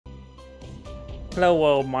Hello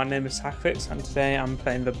world, my name is Haxorix and today I'm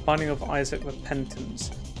playing the Binding of Isaac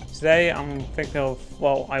Repentance. Today I'm thinking of,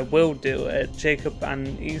 well, I will do a Jacob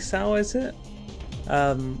and Esau, is it?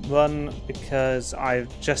 Run because I've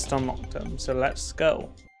just unlocked them, so let's go.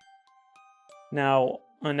 Now,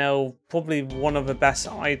 I know probably one of the best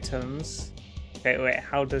items. Okay, wait,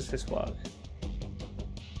 how does this work?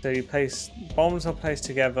 So you place, bombs are placed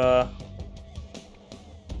together.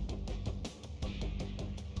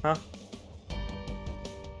 Huh?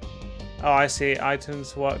 Oh, I see.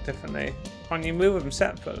 Items work differently. Can't you move them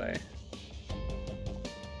separately?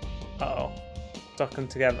 Uh-oh. Stuck them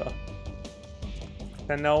together. Is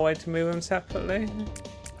there no way to move them separately?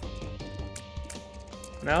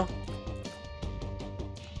 No?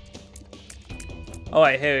 Oh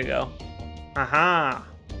wait, here we go. Aha!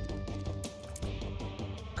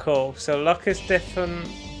 Cool. So luck is different.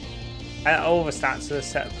 All the stats are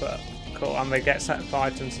separate. Cool. And they get separate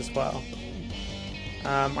items as well.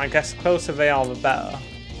 I guess the closer they are, the better.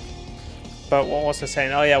 But what was I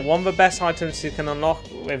saying? Oh yeah, one of the best items you can unlock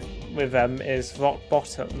with them is Rock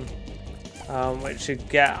Bottom, which you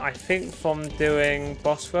get, I think, from doing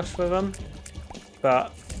boss rush with them.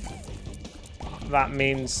 But that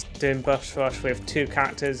means doing boss rush with two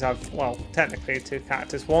characters. Well, technically two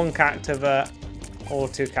characters. One character that, or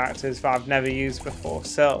two characters that I've never used before.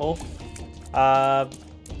 So I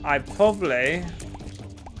probably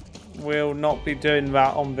will not be doing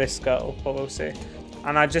that on this go, but we'll see.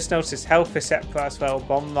 And I just noticed health is separate as well.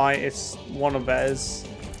 Bomb Light is one of theirs.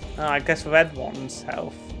 I guess red one's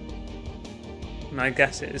health. And I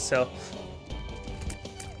guess it is, so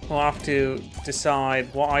we'll have to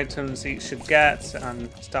decide what items each should get and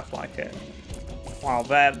stuff like it. Wow,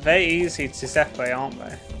 they're very easy to separate, aren't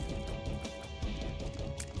they?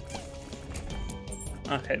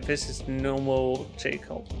 Okay, this is normal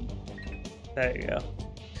Jacob. There you go.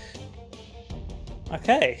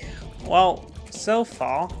 Okay, well, so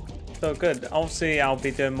far, so good. Obviously, I'll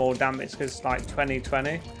be doing more damage because it's like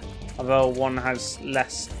 20-20, although one has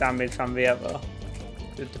less damage than the other.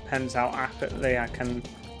 It depends how accurately I can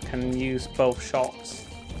use both shots.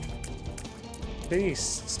 Please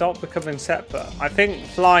stop becoming separate. I think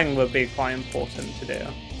flying would be quite important to do.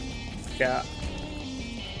 Yeah.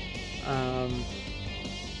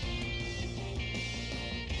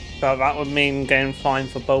 But that would mean getting flying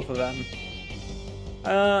for both of them.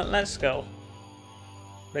 Let's go.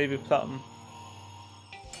 Baby Plum.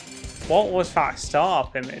 What was that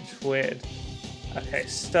startup image? Weird. Okay,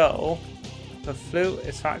 so the flute,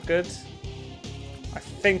 is that good? I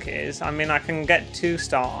think it is. I mean, I can get 2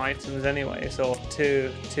 start items anyways, or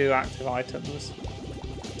two active items.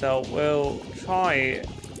 So we'll try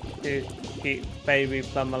to keep Baby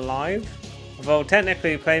Plum alive. Although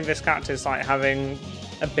technically playing this character is like having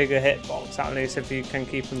a bigger hitbox, at least if you can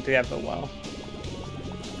keep them together well.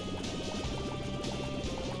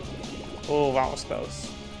 Oh, that was close.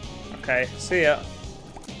 Okay, see ya.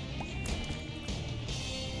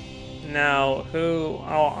 Now, who?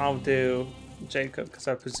 I'll do Jacob because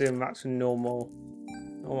I presume that's a normal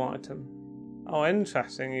item. Oh,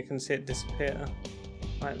 interesting. You can see it disappear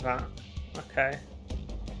like that. Okay.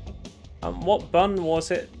 What button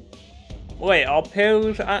was it? Wait, are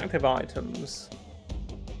pills active items?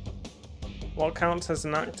 What counts as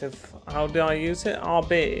an active? How do I use it?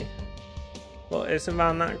 RB. Well, isn't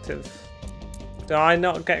that an active? Do I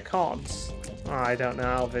not get cards? Oh, I don't know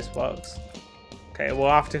how this works. Okay, we'll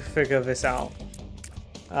have to figure this out.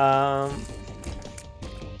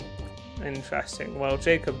 Interesting. Well,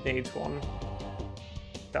 Jacob needs one.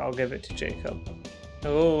 So I'll give it to Jacob.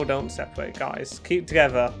 Oh, don't separate, guys. Keep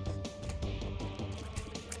together.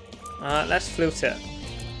 Let's flute it.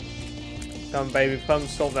 Come on, Baby Plum,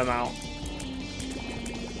 sort them out.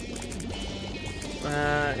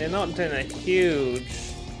 You're not doing a huge...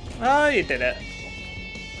 Oh, you did it.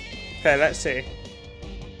 Okay, let's see.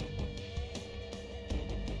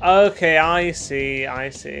 Okay, I see.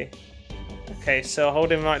 Okay, so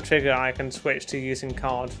holding right trigger, I can switch to using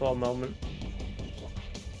cards for a moment.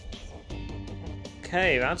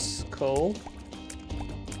 Okay, that's cool.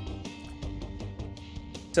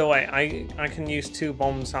 So wait, I can use 2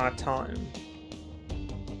 bombs at a time.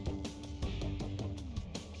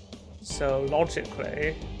 So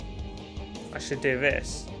logically, I should do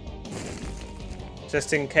this.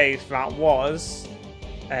 Just in case that was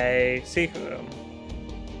a secret room.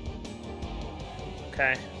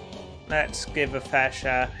 Okay, let's give a fair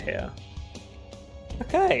share here.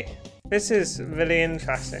 Okay, this is really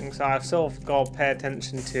interesting, so I've sort of got to pay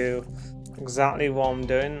attention to exactly what I'm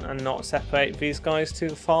doing and not separate these guys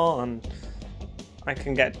too far, and I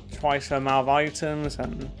can get twice the amount of items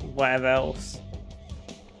and whatever else.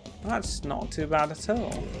 That's not too bad at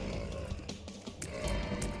all.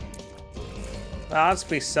 That has to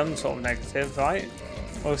be some sort of negative, right?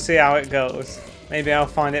 We'll see how it goes. Maybe I'll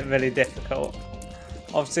find it really difficult.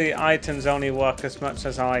 Obviously, items only work as much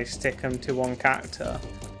as I stick them to one character.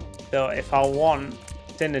 So if I want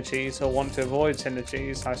synergies or want to avoid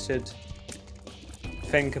synergies, I should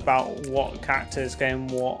think about what character is getting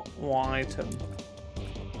what item.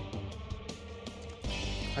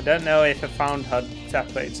 I don't know if a found HUD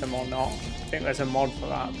separates them or not. I think there's a mod for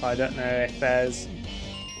that, but I don't know if there's...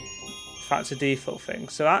 if that's a default thing.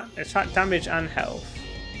 So that it's that damage and health.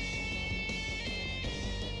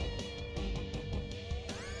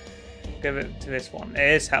 Give it to this one.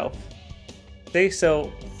 It is health. See,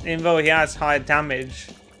 so even though he has higher damage,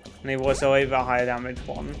 and he was over a higher damage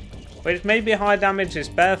one, which maybe higher damage is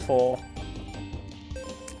better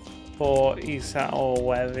for Isa or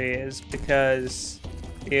wherever he is, because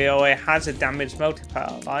he already has a damage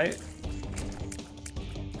multiplier, right?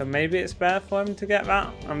 So maybe it's better for him to get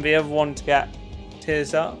that, and the other one to get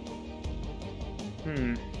tears up.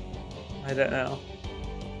 I don't know.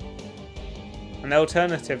 And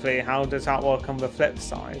alternatively, how does that work on the flip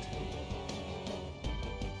side?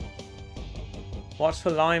 What's the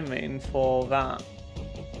line mean for that?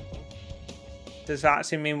 Does that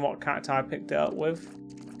actually mean what character I picked it up with?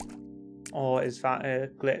 Or is that a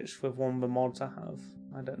glitch with one of the mods I have?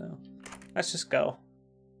 I don't know. Let's just go.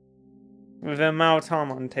 With the amount of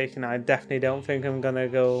time I'm taking, I definitely don't think I'm gonna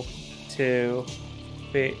go to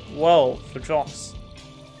the... Whoa, for drops.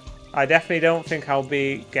 I definitely don't think I'll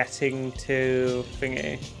be getting to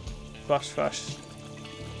thingy. Rush.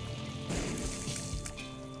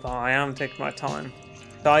 But I am taking my time.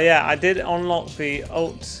 So yeah, I did unlock the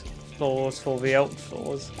ult floors for the ult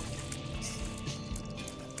floors.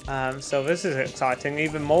 So this is exciting.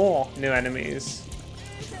 Even more new enemies.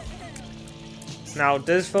 Now,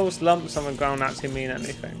 does those lumps on the ground actually mean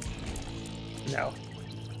anything? No.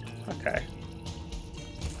 Okay.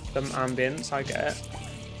 Some ambience, I get it.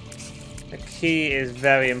 The key is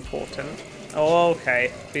very important. Oh,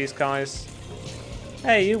 okay. These guys.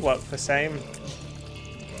 Hey, you work the same.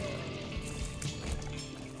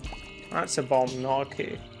 That's a bomb, not a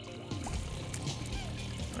key.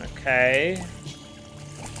 Okay.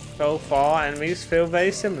 So far, enemies feel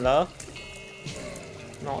very similar.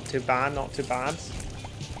 Not too bad, not too bad.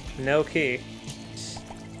 No key.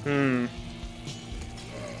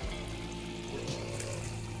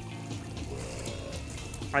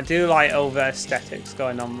 I do like over aesthetics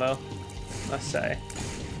going on though, let's say.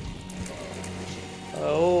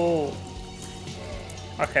 Oh.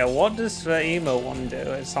 Okay, what does the emo one do?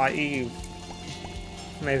 It's like Eve.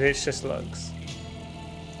 Maybe it's just looks.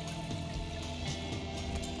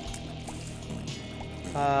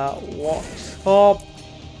 What? Oh.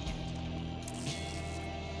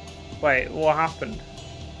 Wait, what happened?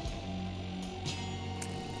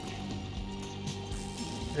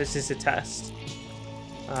 This is a test.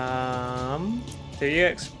 Do you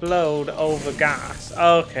explode over gas?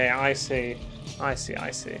 Okay, I see. I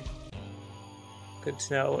see. Good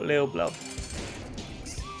to know. Little blob.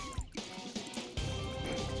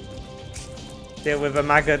 Deal with the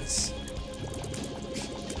maggots.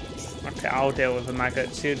 Okay, I'll deal with the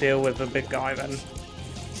maggots. You deal with the big guy then.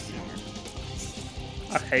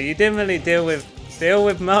 Okay, you didn't really deal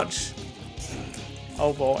with much.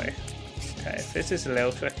 Oh boy. Okay, this is a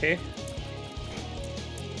little tricky.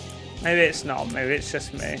 Maybe it's not, maybe it's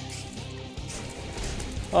just me.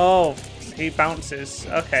 Oh, he bounces.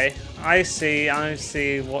 Okay, I see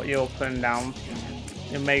what you're putting down.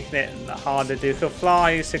 You're making it harder to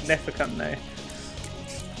fly significantly.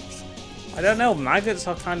 I don't know, maggots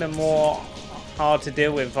are kind of more hard to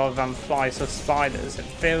deal with rather than flies or spiders. It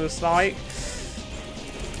feels like.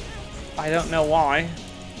 I don't know why.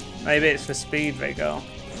 Maybe it's the speed they go.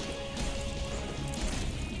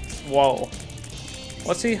 Whoa.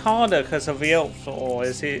 Was he harder because of the ult, or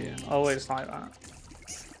is he always like that?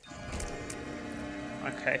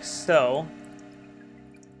 Okay, so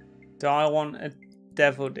do I want a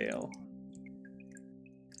devil deal?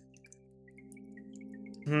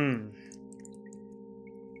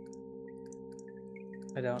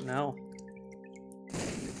 I don't know.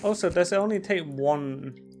 Also, does it only take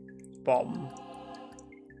one bomb?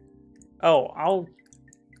 Oh,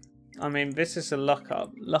 I mean, this is a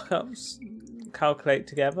lookup. Lookups calculate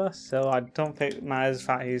together, so I don't think it matters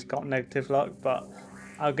that he's got negative luck, but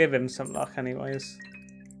I'll give him some luck anyways.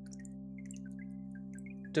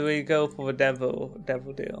 Do we go for the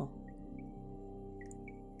devil deal?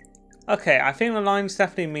 Okay, I think the lines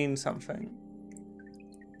definitely mean something.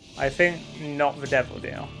 I think not the devil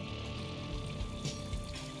deal.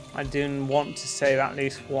 I do want to save at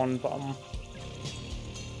least one bomb.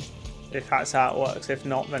 If that's how it works. If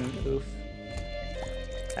not, then oof.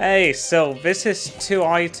 Hey, so this is 2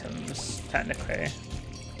 items, technically.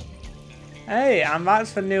 Hey, and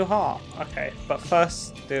that's the new heart. Okay, but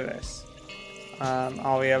first, do this.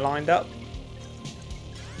 Are we aligned up?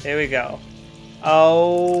 Here we go.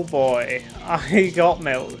 Oh boy, I got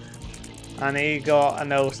milk. And he got a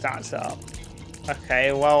no stats up.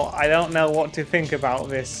 Okay, well, I don't know what to think about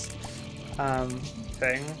this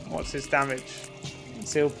thing. What's his damage?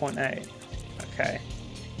 0.8. Okay.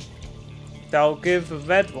 They'll give the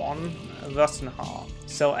red one a rotten heart.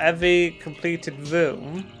 So every completed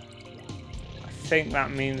room, I think that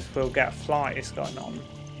means we'll get flies going on.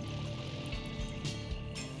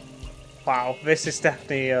 Wow, this is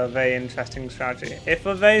definitely a very interesting strategy. If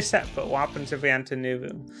we're very separate, what happens if we enter a new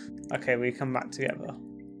room? Okay, we come back together.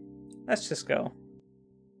 Let's just go.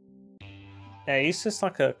 Yeah, he's just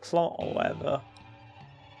like a clot or whatever.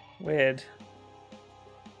 Weird.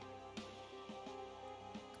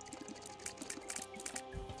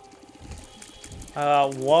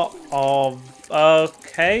 What of...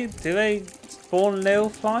 Okay, do they spawn little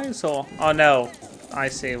flies or... Oh no, I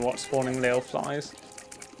see what's spawning little flies.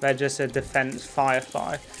 They're just a defense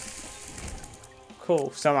firefly.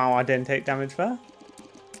 Cool, somehow I didn't take damage there.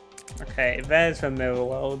 Okay, there's the mirror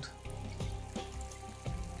world.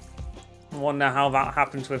 I wonder how that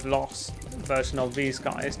happens with Lost version of these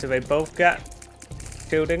guys. Do they both get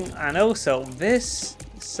shielding? And also, this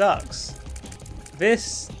sucks.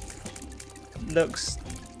 This looks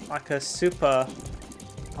like a super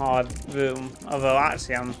hard room. Although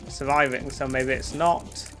actually I'm surviving, so maybe it's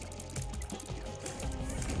not.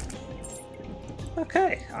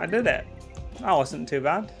 Okay, I did it. That wasn't too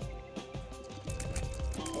bad.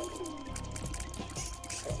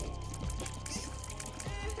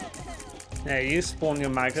 Yeah, you spawn your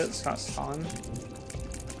maggots, that's fine.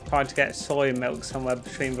 Try to get soy milk somewhere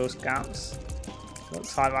between those gaps.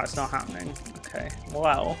 Looks like that's not happening. Okay,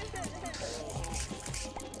 well.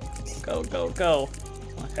 Go, go, go.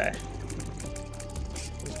 Okay.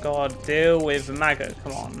 Just gotta deal with the maggot,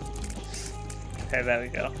 come on. Okay, there we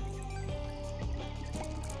go.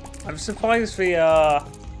 I'm surprised the, oh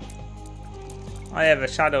yeah, the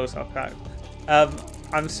shadows are cracked.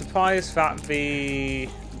 I'm surprised that the,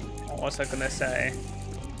 what was I gonna say?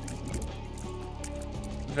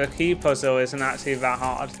 The key puzzle isn't actually that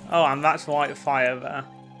hard. Oh, and that's white fire there.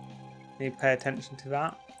 Need to pay attention to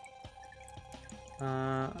that.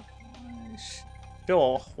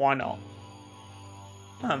 Sure, why not?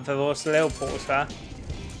 And there was a little pause there.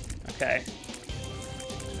 Okay.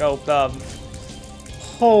 Go, Blub.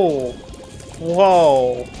 Oh,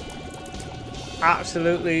 whoa.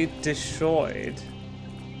 Absolutely destroyed.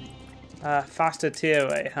 Faster tier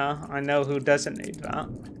rate, huh? I know who doesn't need that.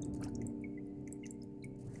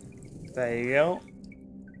 There you go.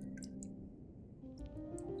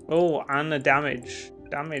 Oh, and the damage.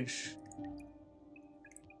 Damage.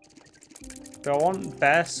 Do I want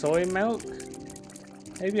bare soy milk?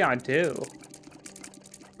 Maybe I do.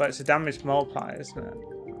 But it's a damage multiplier, isn't it?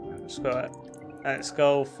 Let's go. Let's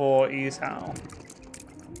go for Easal.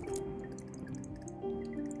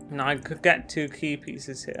 Now I could get 2 key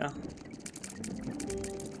pieces here.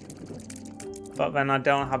 But then I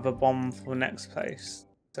don't have a bomb for next place.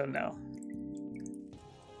 So no.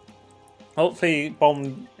 Hopefully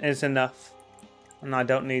bomb is enough. And I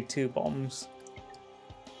don't need 2 bombs.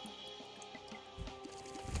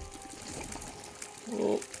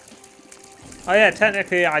 Ooh. Oh yeah,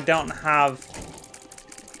 technically I don't have...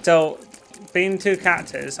 So, being 2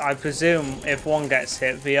 characters, I presume if one gets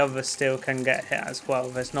hit, the other still can get hit as well.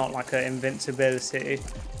 There's not like an invincibility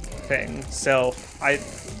thing. So,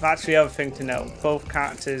 that's the other thing to know. Both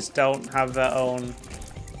characters don't have their own...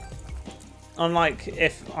 Unlike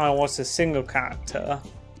if I was a single character,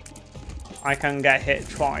 I can get hit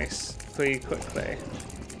twice pretty quickly.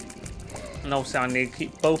 And obviously I need to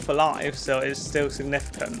keep both alive, so it's still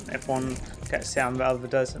significant if one gets hit and the other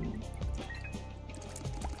doesn't.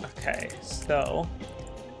 Okay, so...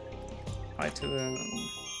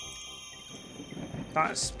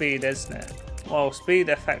 That's speed, isn't it? Well, speed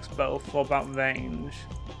affects both. What about range?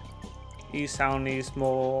 Esal needs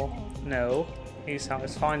more... No. Esal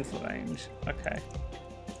is fine for range. Okay.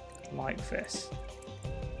 Like this.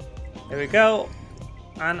 Here we go.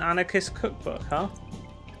 An anarchist cookbook, huh?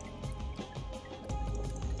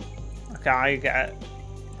 Okay, I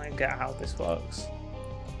get how this works.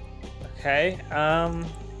 Okay,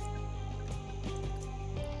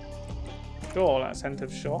 sure, that's end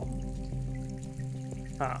of shot.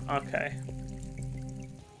 Ah, okay.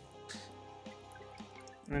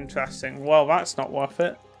 Interesting. Well, that's not worth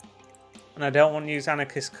it. And I don't want to use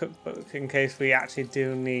Anarchist Cookbook in case we actually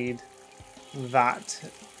do need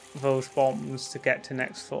those bombs to get to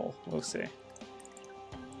next floor. We'll see.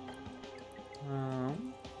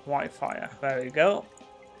 White fire. There we go.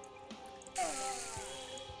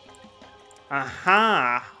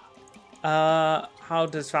 Aha! How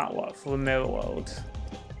does that work for the mirror world?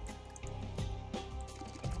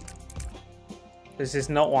 This is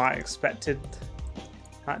not what I expected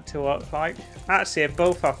that to work like. Actually, if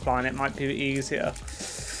both are flying, it might be easier.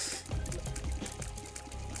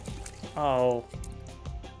 Oh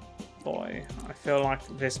boy, I feel like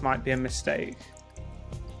this might be a mistake.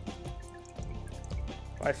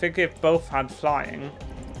 But I think if both had flying,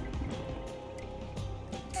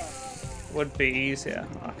 it would be easier.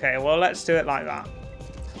 Okay, well, let's do it like that.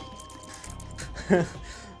 A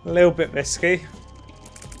little bit risky.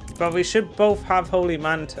 But we should both have Holy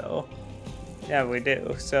Mantle. Yeah, we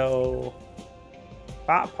do. So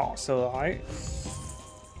that part's alright.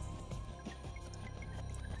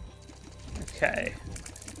 Okay.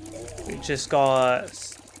 We just gotta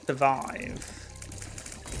survive.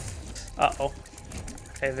 Uh-oh.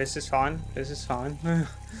 Okay, this is fine. This is fine.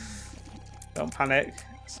 Don't panic.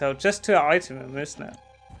 So just to item him, isn't it?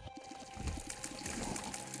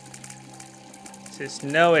 This is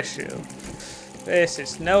no issue. This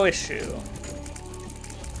is no issue.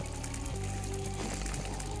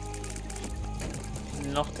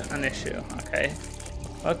 Not an issue. Okay.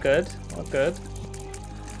 We're good. We're good.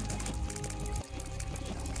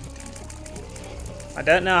 I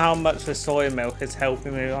don't know how much the soy milk is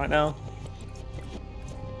helping me right now.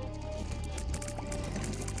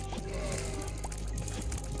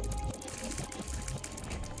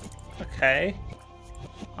 Okay.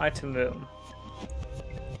 Item room.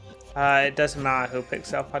 It doesn't matter who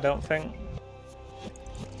picks up, I don't think.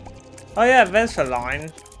 Oh yeah, there's a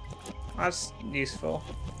line. That's useful.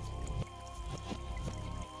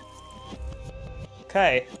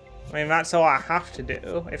 Okay. I mean, that's all I have to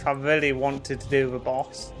do if I really wanted to do the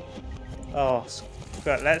boss. Oh,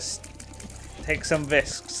 but let's take some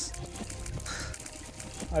risks.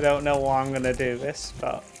 I don't know why I'm going to do this,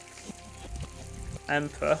 but...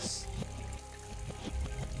 Empress.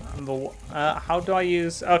 How do I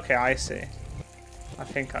use... Okay, I see. I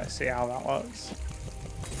think I see how that works.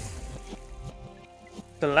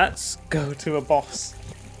 So let's go to a boss.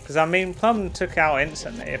 Because I mean, Plum took out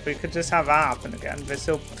instantly. If we could just have that happen again, this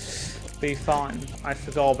will be fine. I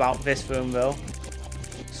forgot about this room though.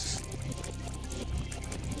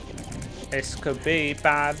 This could be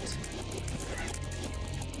bad.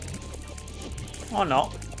 Or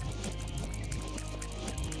not.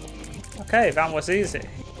 Okay, that was easy.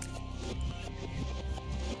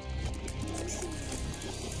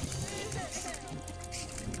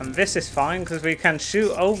 And this is fine because we can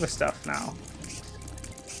shoot over stuff now.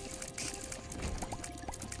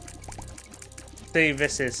 See,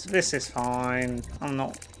 this is fine. I'm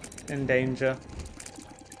not in danger.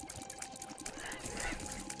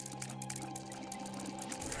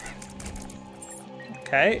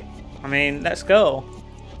 Okay. I mean, let's go.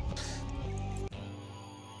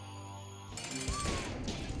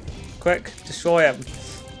 Quick, destroy him.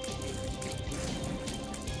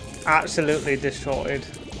 Absolutely destroyed.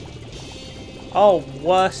 Oh,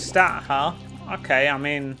 worse stat, huh? Okay, I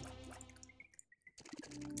mean...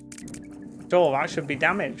 Sure, that should be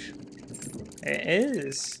damage. It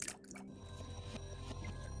is.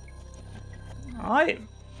 Alright.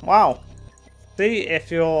 Wow. See,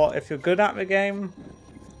 if you're good at the game,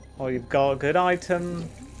 or you've got a good item,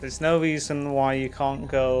 there's no reason why you can't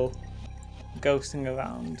go ghosting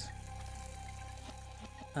around.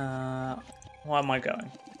 Where am I going?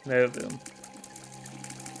 There we go.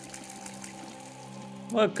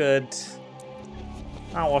 We're good.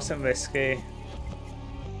 That wasn't risky.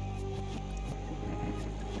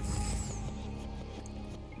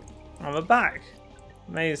 And we're back.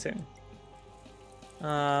 Amazing.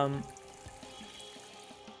 So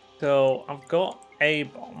I've got a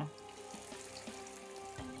bomb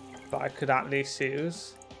that I could at least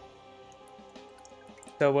use.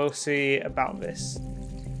 So we'll see about this.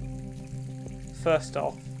 First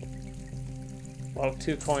off, well,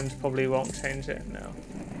 2 coins probably won't change it now.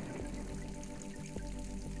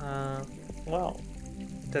 Well,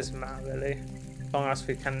 doesn't matter really, as long as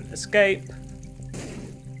we can escape.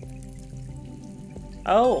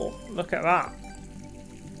 Oh, look at that.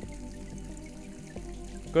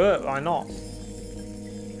 Good, why not?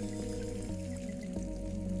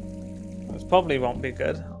 This probably won't be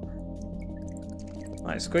good.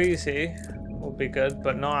 Like, Squeezy will be good,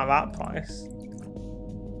 but not at that price.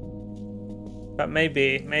 But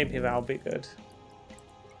maybe that'll be good.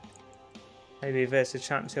 Maybe there's a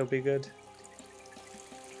chance he'll be good.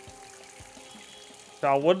 So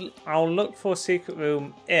I'll look for a secret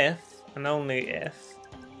room if, and only if,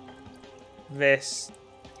 this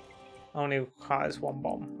only requires one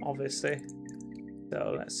bomb, obviously.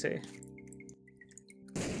 So let's see.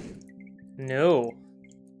 No.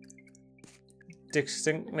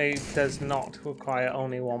 Distinctly does not require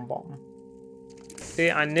only one bomb. See,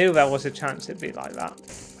 I knew there was a chance it'd be like that.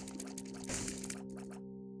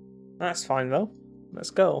 That's fine though. Let's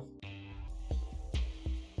go.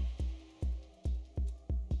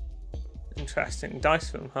 Interesting.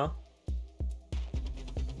 Dice room, huh?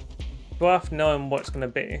 Worth knowing what it's going to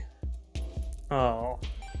be. Oh.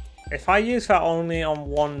 If I use that only on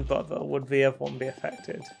one brother, would the other one be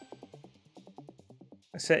affected?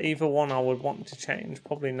 I said either one I would want to change.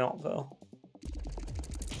 Probably not though.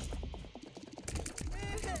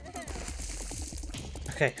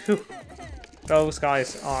 Okay, whew. Those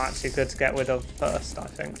guys are actually good to get rid of first, I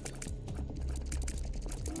think.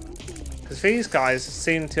 Because these guys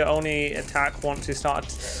seem to only attack once you start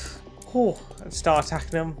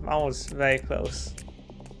attacking them. That was very close.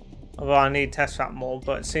 Although I need to test that more,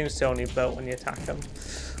 but it seems to only build when you attack them.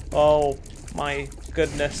 Oh my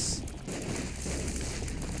goodness.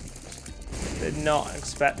 Did not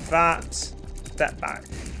expect that. Step back.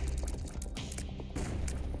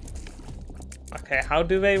 Okay, how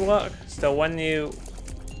do they work? So when you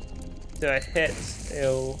do a hit,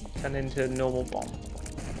 it'll turn into a normal bomb.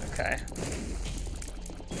 Okay.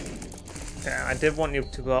 Okay, I did want you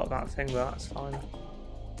to blow up that thing, but that's fine.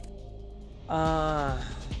 I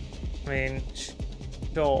mean,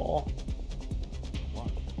 sure.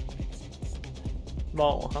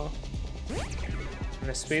 Roll, huh?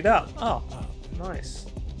 Gonna speed up. Oh, nice.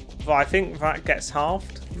 Well, I think that gets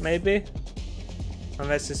halved, maybe.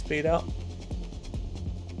 Unless you speed up.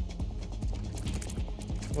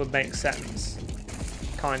 Would make sense.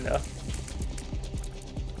 Kinda.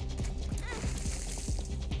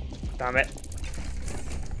 Damn it.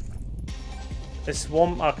 It's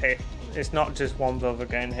one. Okay, it's not just one brother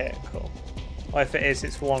getting hit. Cool. Or if it is,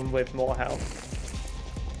 it's one with more health.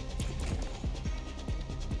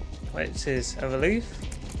 Which is a relief.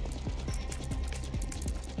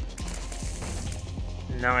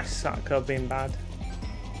 Nice, that could have been bad.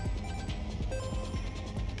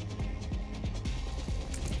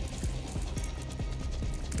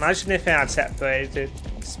 Imagine if it had separated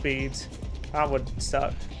speed. That would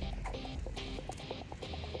suck.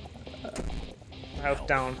 Health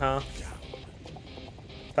down, huh?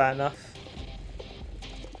 Fair enough.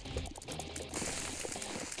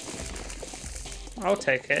 I'll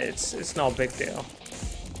take it. It's not a big deal.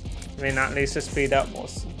 I mean, at least the speed up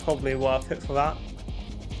was probably worth it for that.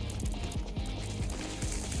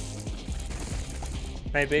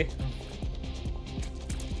 Maybe.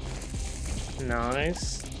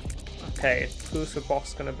 Nice. Okay, who's the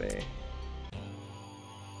boss gonna be?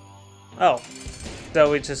 Oh,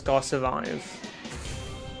 so we just gotta survive.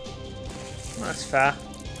 That's fair.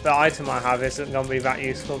 The item I have isn't gonna be that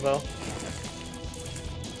useful though.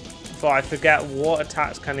 But I forget what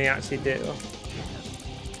attacks can he actually do.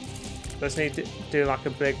 Does he do like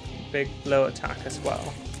a big blow attack as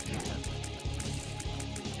well?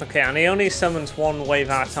 Okay, and he only summons one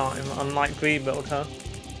wave at a time, unlike Rebuild, huh?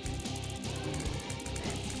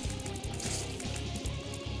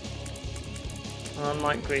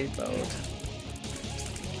 Unlike Rebuild.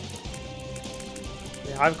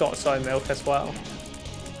 Yeah, I've got soy milk as well.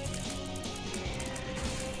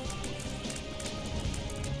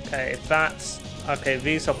 Okay, that's... Okay,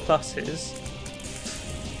 these are pluses.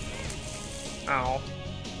 Ow.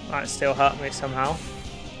 That still hurt me somehow.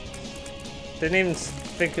 Didn't even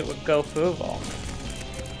think it would go through though.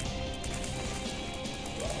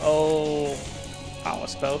 Oh, that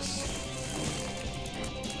was close.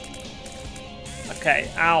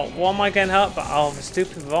 Okay, ow, what am I getting hurt by? Oh, the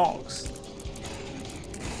stupid rocks.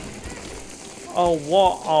 Oh,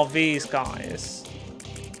 what are these guys?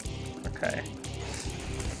 Okay.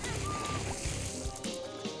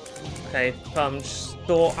 Okay,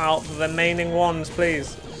 sort out the remaining ones,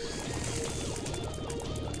 please.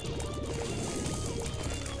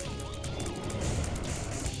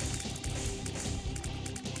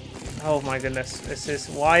 Oh my goodness, this is...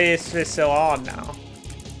 Why is this so hard now?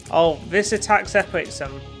 Oh, this attack separates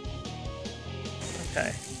them.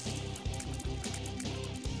 Okay.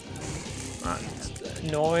 That's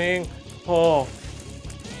annoying. Oh.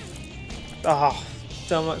 Oh,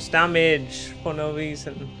 so much damage for no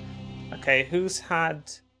reason. Okay, who's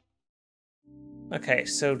had... Okay,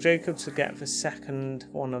 so Jacob to get the second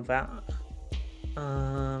one of that.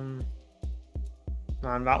 Man,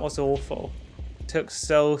 that was awful. Took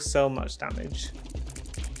so much damage.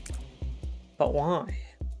 But why?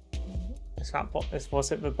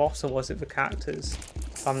 Was it the boss or was it the characters?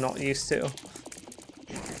 I'm not used to.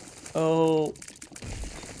 Oh.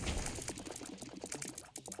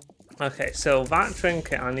 Okay, so that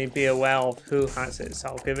trinket, I need to be aware of who has it, so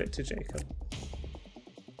I'll give it to Jacob.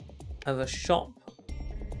 Of a shop.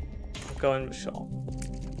 I'll go in the shop.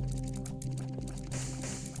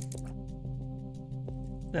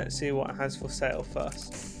 Let's see what it has for sale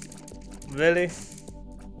first. Really?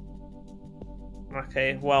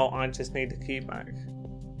 Okay, well, I just need the key back.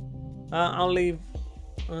 I'll leave...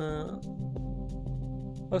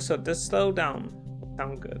 Also, does slow down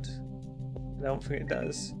sound good? I don't think it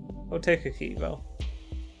does. I'll take a key, though.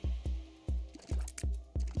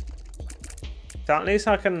 So at least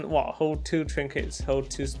I can, what, hold 2 trinkets, hold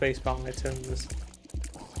 2 spacebar items.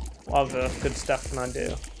 What other good stuff can I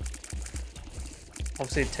do?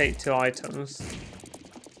 Obviously take 2 items.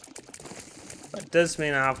 But it does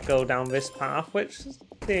mean I have to go down this path, which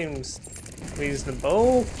seems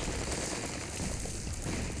reasonable.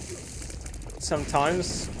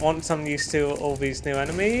 Sometimes, once I'm used to all these new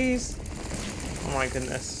enemies. Oh my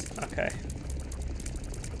goodness, okay.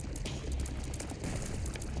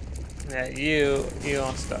 Yeah, you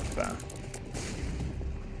are stuck there.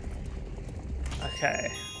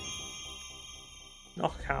 Okay.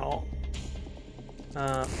 Knockout.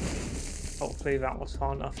 Hopefully that was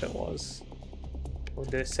far enough, it was. We'll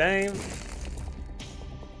do the same.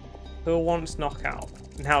 Who wants knockout?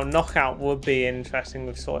 Now knockout would be interesting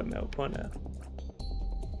with soy milk, wouldn't it?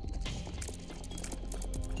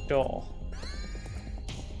 Sure.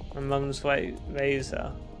 My mum's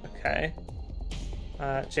razor. Okay.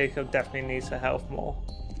 Jacob definitely needs to health more.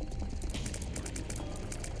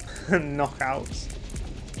 Knockouts.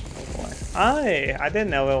 Oh boy. I didn't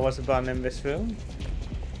know there was a button in this room.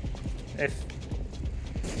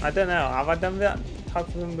 I don't know, have I done that type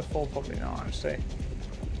of room before? Probably not, actually.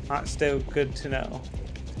 That's still good to know.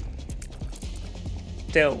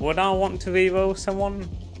 Still, would I want to reroll someone?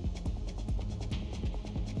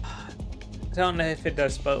 I don't know if it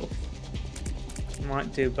does both. It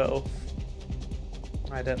might do both.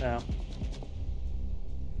 I don't know.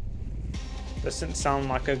 Doesn't sound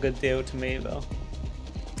like a good deal to me though.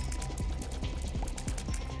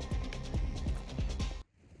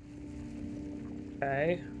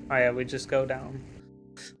 Okay. Oh yeah, we just go down.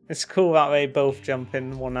 It's cool that they both jump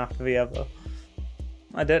in one after the other.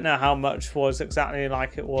 I don't know how much was exactly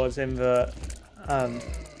like it was in the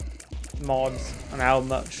mods and how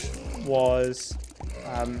much was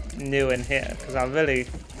new in here, because I really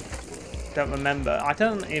don't remember. I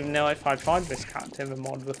don't even know if I tried this character in the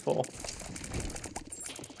mod before.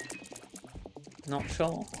 Not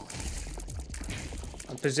sure.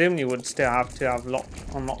 I presume you would still have to have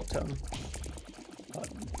unlocked them. But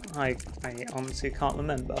I honestly can't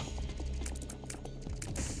remember.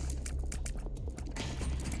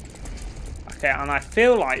 Okay, and I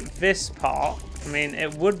feel like this part, I mean,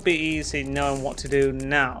 it would be easy knowing what to do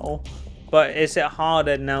now, but is it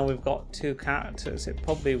harder now we've got 2 characters? It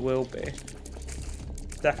probably will be.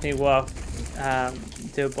 Definitely worth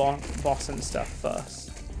do boss and stuff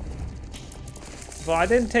first. But I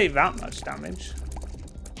didn't take that much damage,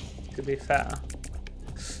 to be fair.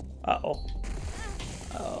 Uh-oh.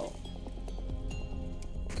 Oh.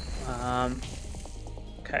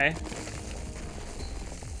 Okay.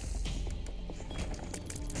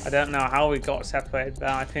 I don't know how we got separated, but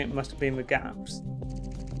I think it must have been the gaps.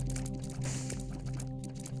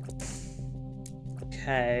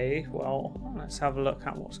 Okay, well, let's have a look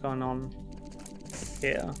at what's going on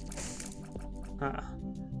here.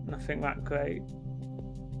 Nothing that great.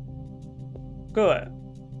 Good.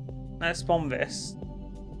 Let's bomb this.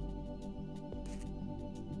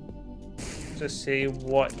 Just see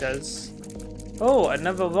what it does. Oh,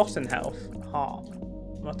 another rotten health. Heart.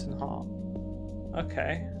 Rotten heart.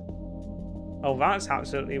 Okay. Oh, that's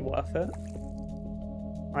absolutely worth it.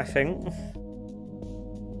 I think.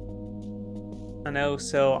 And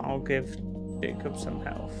also, I'll give Jacob some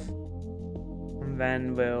health. And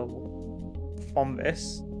then we'll bomb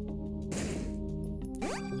this.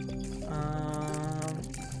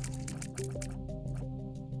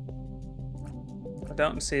 I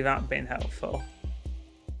don't see that being helpful.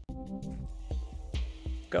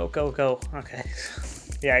 Go, go, go. Okay.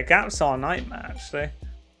 Yeah, gaps are a nightmare, actually.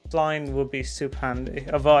 Flying would be super handy.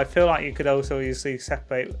 Although I feel like you could also easily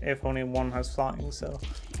separate if only one has flying, so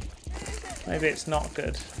maybe it's not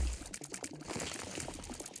good.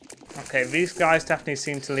 Okay, these guys definitely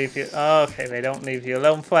seem to leave you... Oh, okay, they don't leave you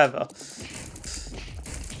alone forever.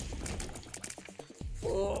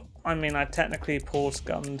 Oh, I mean, I technically pause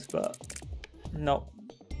gunned, but not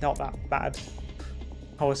that bad.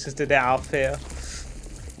 I was just did it out of fear.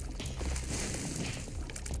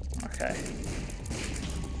 Okay.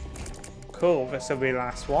 Cool, this will be the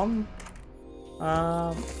last one.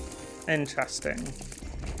 Interesting.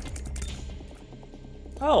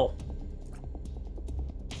 Oh.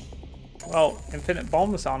 Well, infinite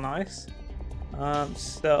bombs are nice.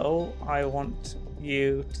 So I want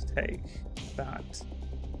you to take that.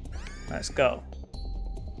 Let's go.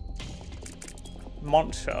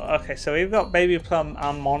 Monstro. Okay, so we've got Baby Plum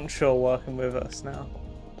and Monstro working with us now.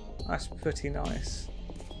 That's pretty nice.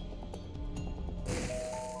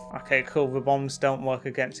 Okay, cool. The bombs don't work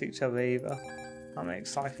against each other either. That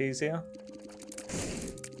makes life easier.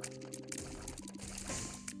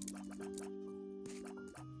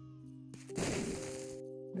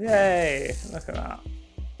 Yay! Look at that.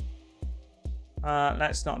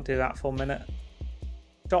 Let's not do that for a minute.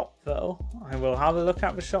 Shop though. I will have a look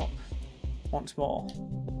at the shop once more.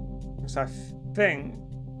 So I think...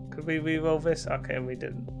 Could we re-roll this? Okay, we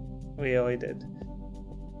didn't. We already did.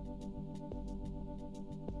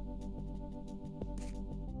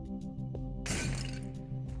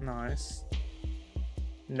 Nice.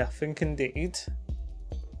 Nothing indeed.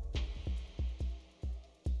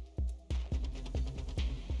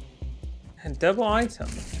 And double item.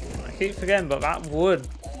 I keep forgetting, but that would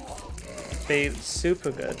be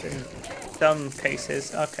super good in some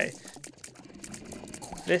cases. Okay.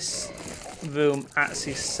 This room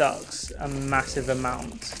actually sucks a massive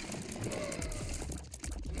amount.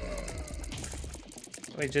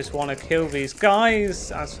 We just want to kill these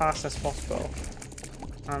guys as fast as possible.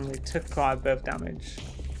 And we took quite a bit of damage.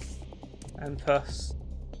 Empress.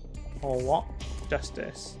 Or what?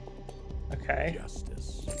 Justice. Okay.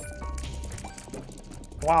 Justice.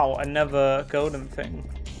 Wow, another golden thing.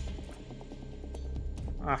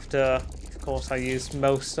 After, of course, I used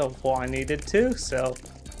most of what I needed to, so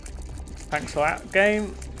thanks for that,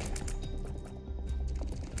 game.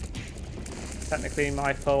 Technically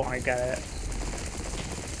my fault, I get it.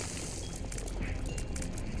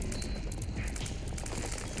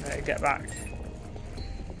 Okay, get back.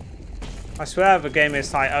 I swear the game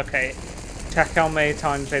is like, okay, check how many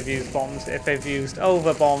times they've used bombs. If they've used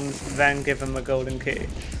over bombs, then give them a golden key.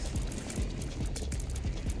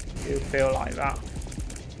 You feel like that.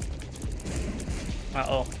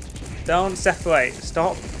 Uh-oh. Don't separate.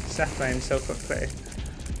 Stop separating so quickly.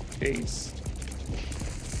 Jeez.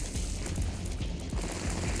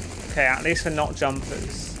 Okay, at least they're not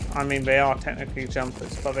jumpers. I mean, they are technically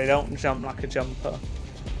jumpers, but they don't jump like a jumper.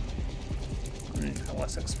 I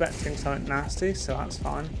was expecting something nasty, so that's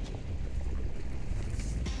fine.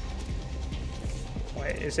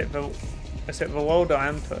 Wait, is it the world or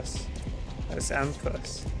Empress? It's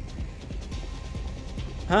Empress.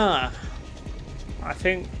 Huh. I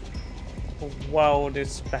think the world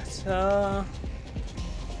is better.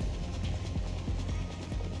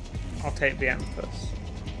 I'll take the Empress.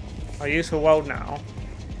 I'll use the world now.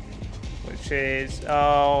 Which is...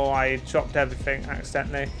 Oh, I dropped everything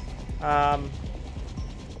accidentally.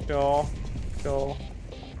 Sure.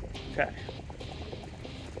 Okay.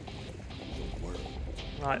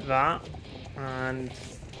 Like that. And...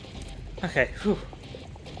 Okay, whew.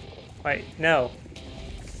 Wait, no.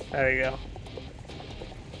 There we go.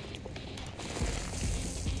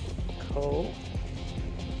 Cool.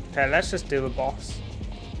 Okay, let's just do a boss.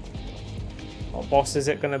 What boss is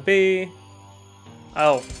it gonna be?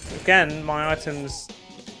 Oh, again, my items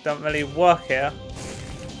don't really work here.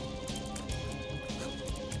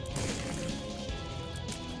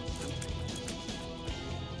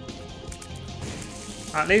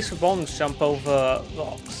 At least the bombs jump over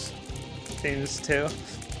rocks. Seems to.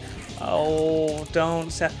 Oh,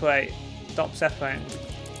 don't separate. Stop separating.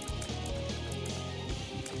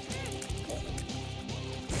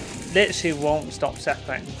 Literally won't stop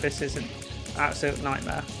separating. This is an absolute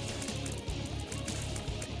nightmare.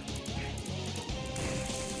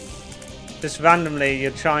 Just randomly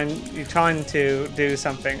you're trying to do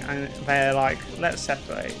something and they're like, let's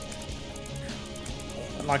separate.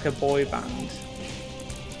 Like a boy band.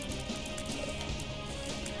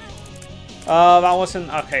 Oh, that wasn't...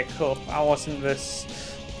 Okay, cool. That wasn't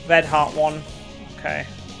this red heart one. Okay.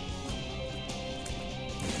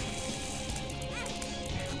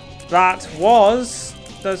 That was...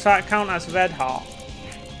 Does that count as red heart?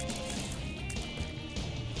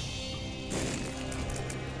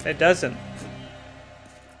 It doesn't.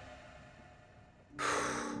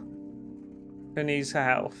 Who needs for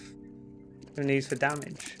health? Who needs for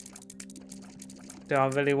damage? Do I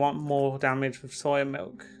really want more damage with soya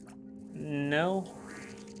milk? No,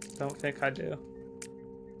 don't think I do.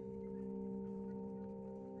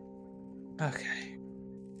 Okay.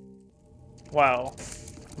 Well,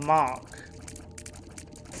 Mark.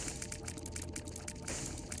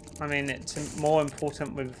 I mean, it's more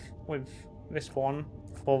important with this one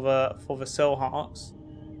for the soul hearts.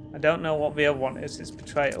 I don't know what the other one is. It's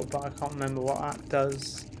betrayal, but I can't remember what that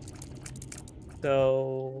does.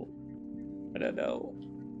 So I don't know.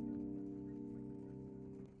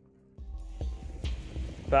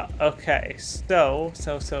 But okay, so.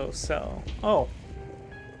 Oh,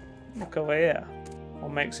 look over here.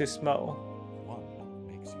 What makes you smell?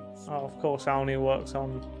 Oh, of course, it only works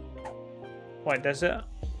on. Wait, does it?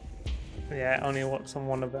 Yeah, it only works on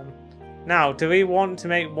one of them. Now, do we want to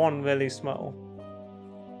make one really small?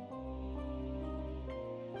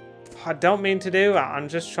 I don't mean to do that. I'm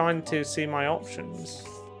just trying to see my options.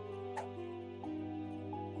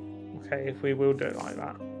 Okay, if we will do it like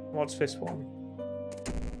that. What's this one?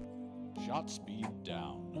 Shot speed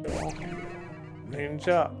down. Range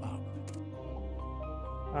up.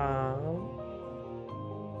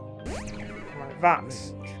 Like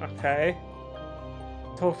that. Okay.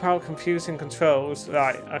 Talk about confusing controls.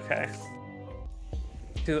 Right, okay.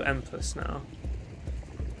 Do Empress now.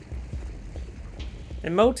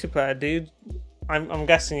 In multiplayer, dude, I'm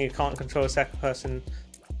guessing you can't control a second person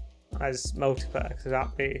as multiplayer because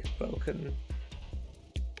that'd be broken.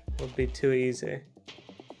 Would be too easy.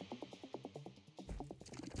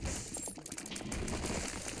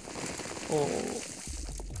 Oh,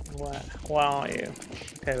 where are you?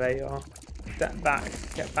 Okay, there you are. Step back,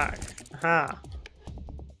 get back. Aha.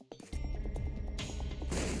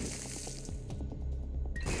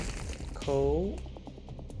 Cool.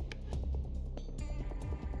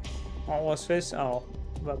 What was this? Oh,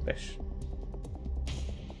 rubbish.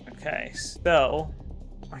 Okay, so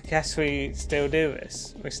I guess we still do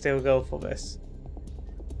this. We still go for this,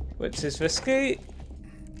 which is risky.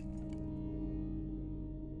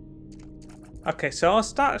 Okay, so our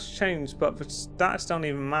stats change, but the stats don't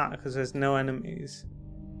even matter because there's no enemies.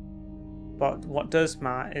 But what does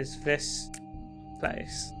matter is this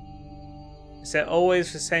place. Is it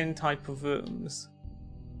always the same type of rooms?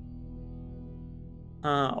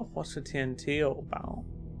 What's the TNT all about?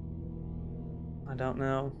 I don't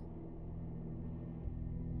know.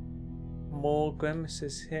 More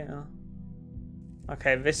grimaces here.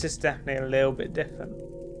 Okay, this is definitely a little bit different.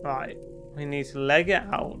 Right, we need to leg it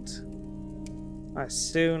out as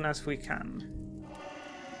soon as we can.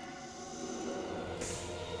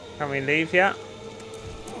 Can we leave yet?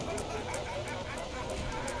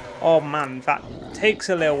 Oh man, that takes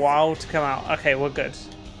a little while to come out. Okay, we're good.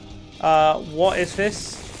 What is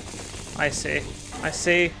this? I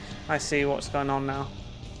see what's going on now.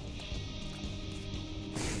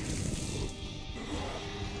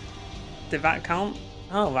 Did that count?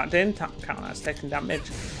 Oh, that didn't count. That's taking damage.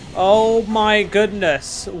 Oh my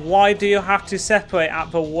goodness. Why do you have to separate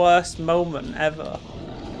at the worst moment ever?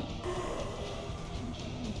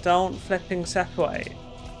 Don't flipping separate.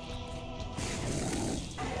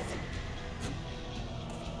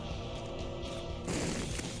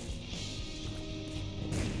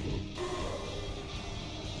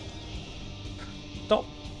 Stop.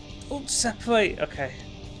 Don't separate. Okay.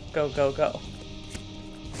 Go, go, go.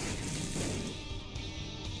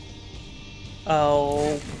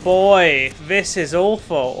 Oh boy, this is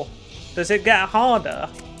awful. Does it get harder?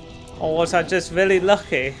 Or was I just really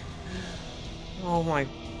lucky? Oh my.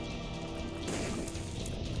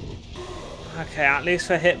 Okay, at least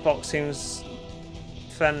the hitbox seems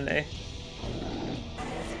friendly.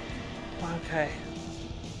 Okay.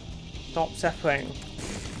 Stop separating.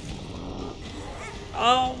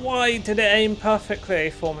 Oh, why did it aim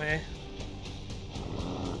perfectly for me?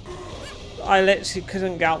 I literally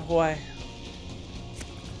couldn't get out of the way.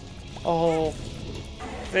 Oh,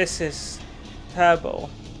 this is terrible.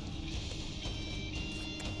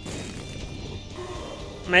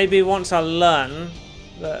 Maybe once I learn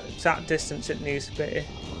the exact distance it needs to be.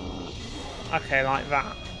 Okay, like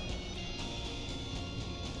that.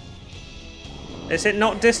 Is it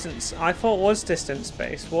not distance? I thought it was distance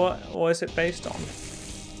based. What is it based on?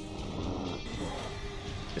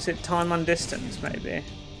 Is it time and distance maybe?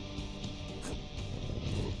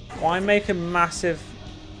 Why make a massive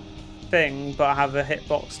thing but have a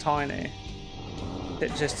hitbox tiny? Is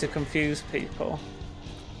it just to confuse people?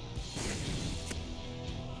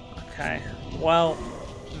 Okay, well,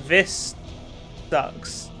 this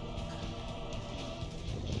sucks.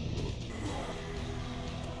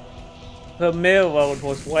 The mirror world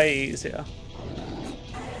was way easier.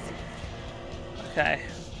 Okay.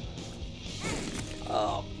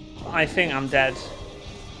 Oh, I think I'm dead.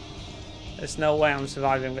 There's no way I'm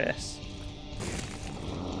surviving this.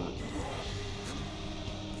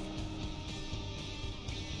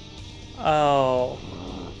 Oh,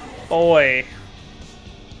 boy.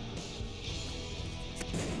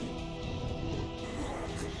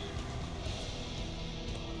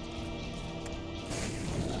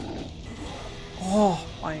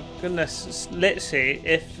 Goodness, literally,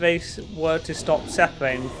 if they were to stop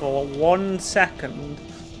separating for 1 second,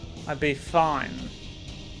 I'd be fine.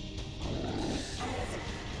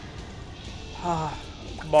 Ah,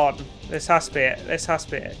 come on. This has to be it. This has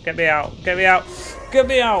to be it. Get me out. Get me out. Get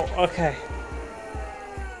me out. Okay.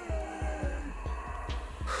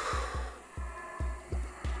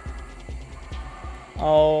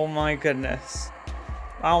 Oh my goodness.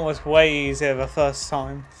 That was way easier the first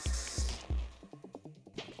time.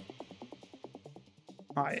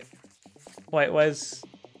 Right. Wait, where's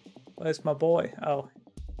my boy? Oh.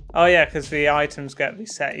 Oh yeah, because the items get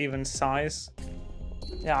reset even size.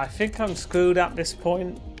 Yeah, I think I'm screwed at this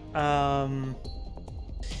point.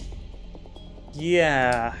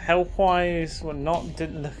 Yeah, health-wise, we're not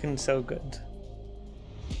looking so good.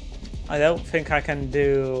 I don't think I can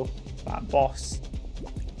do that boss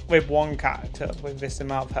with one character with this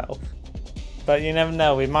amount of health. But you never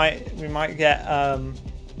know. We might get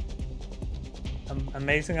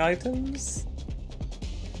amazing items.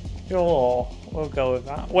 Sure, we'll go with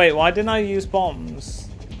that. Wait, why didn't I use bombs?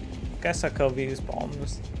 Guess I could have used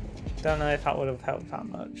bombs. Don't know if that would have helped that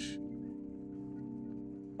much.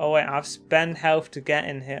 Oh wait, I've spent health to get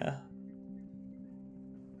in here.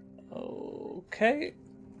 Okay.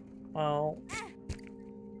 Well,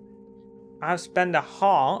 I've spent a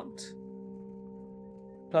heart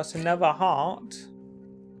plus another heart.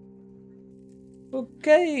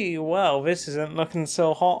 Okay, well, this isn't looking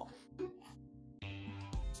so hot.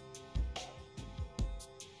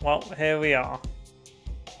 Well, here we are.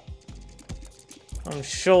 I'm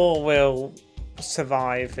sure we'll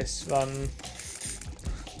survive this run.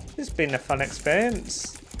 It's been a fun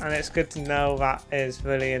experience, and it's good to know that is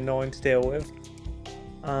really annoying to deal with.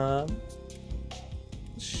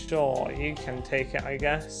 Sure, you can take it, I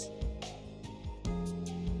guess.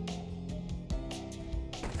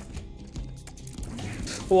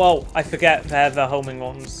 Whoa, I forget they're the homing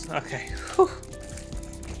ones. Okay. Whew.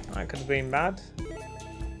 That could have been bad.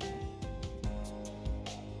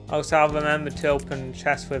 Also, I'll remember to open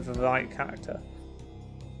chests with the right character.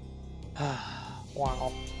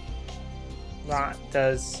 Wow. That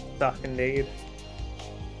does suck indeed.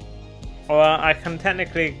 Or I can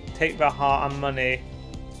technically take the heart and money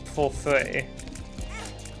for free.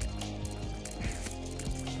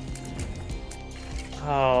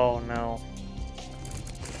 Oh no.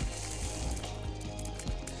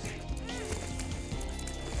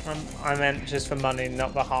 I meant just for money,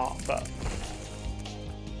 not the heart, but...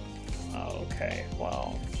 Okay,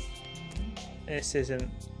 well... This isn't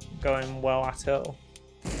going well at all.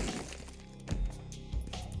 I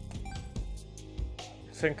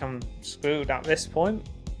think I'm screwed at this point.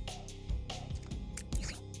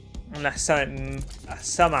 Unless something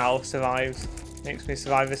somehow survives, makes me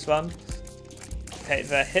survive this one. Okay,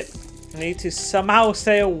 the hit. Need to somehow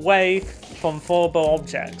stay away from throwable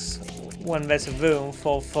objects when there's a room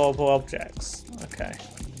for throwable objects. Okay.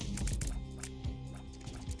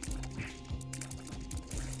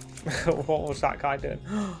 What was that guy doing?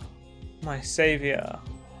 My savior.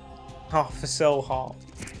 Oh, for so hot.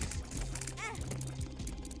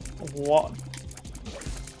 What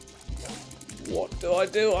do I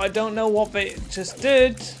do? I don't know what they just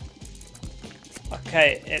did.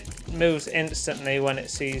 Okay, it moves instantly when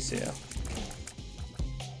it sees you.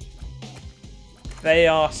 They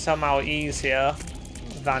are somehow easier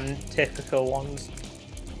than typical ones.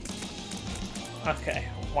 Okay,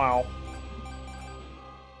 wow.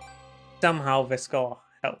 Somehow this gotta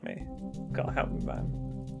help me. Gotta help me, man.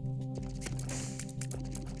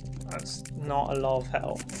 That's not a lot of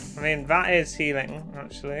help. I mean, that is healing,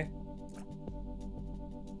 actually.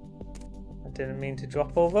 I didn't mean to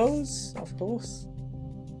drop all those, of course.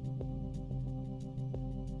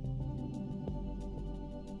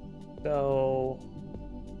 So...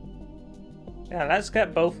 yeah, let's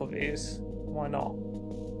get both of these. Why not?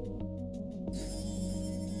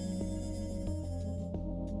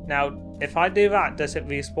 Now, if I do that, does it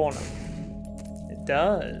respawn them? It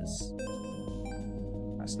does.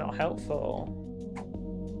 That's not helpful.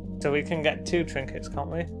 So we can get 2 trinkets, can't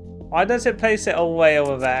we? Why does it place it all the way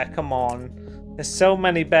over there? Come on. There's so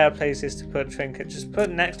many bare places to put a trinket. Just put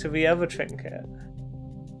it next to the other trinket.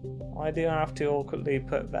 Why do you have to awkwardly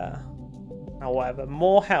put there? Now, whatever.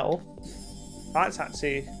 More health. That's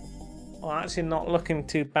actually... well, actually not looking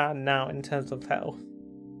too bad now in terms of health.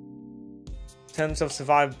 In terms of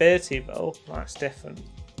survivability, though, that's different.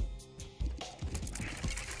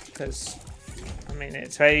 Because... I mean,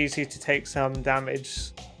 it's very easy to take some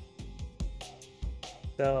damage,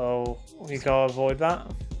 so we gotta avoid that.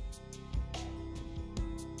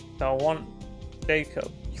 So I want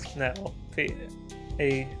Jacob, no,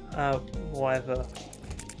 whatever.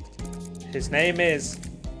 His name is...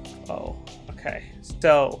 Oh, okay.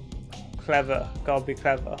 So, clever. Gotta be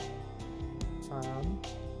clever. I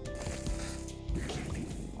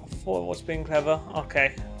thought it was being clever.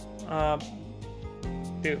 Okay.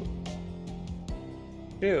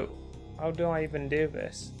 Do. How do I even do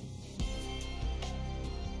this?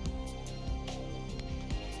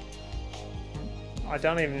 I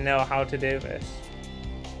don't even know how to do this.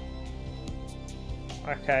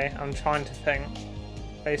 Okay, I'm trying to think.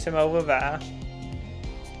 Place him over there.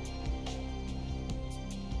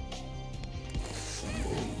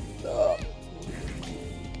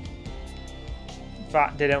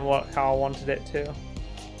 That didn't work how I wanted it to.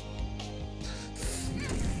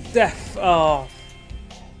 Death! Oh.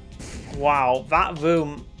 Wow, that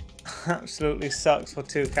room absolutely sucks for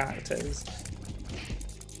 2 characters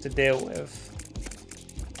to deal with.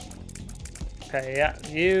 Okay, yeah,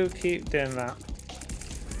 you keep doing that.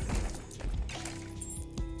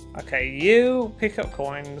 Okay, you pick up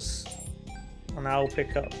coins, and I'll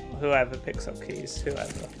pick up whoever picks up keys.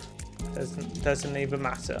 Whoever doesn't even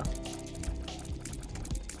matter.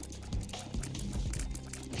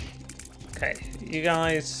 Okay, you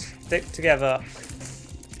guys stick together.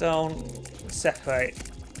 Don't separate.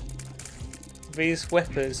 These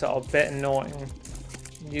whippers are a bit annoying.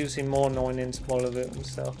 Usually more annoying in smaller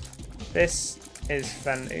rooms, so this is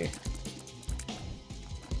friendly.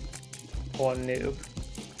 Or a noob.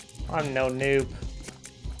 I'm no noob.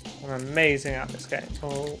 I'm amazing at this game.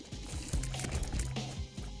 Oh.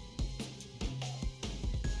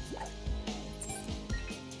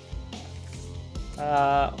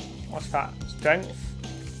 What's that? Strength?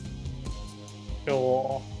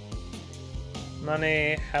 Sure.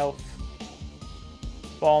 Money, health,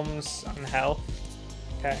 bombs, and health.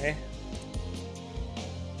 Okay.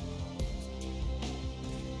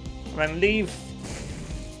 And then leave.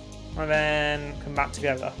 And then come back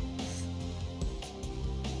together.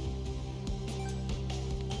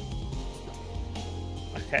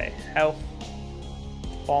 Okay, health,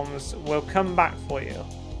 bombs. We'll come back for you.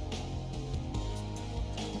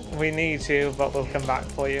 We need to, but we'll come back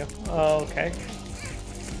for you. Okay.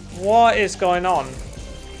 What is going on?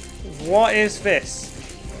 What is this?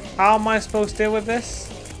 How am I supposed to deal with this?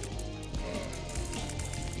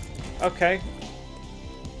 Okay.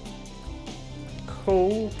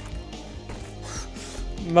 Cool.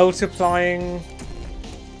 Multiplying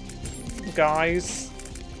guys.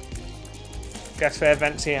 Guess we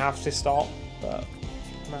eventually have to stop, but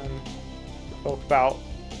man, talk about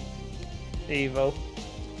evil.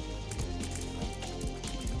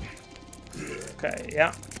 Okay,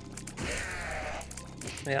 yeah.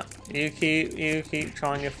 Yeah, you keep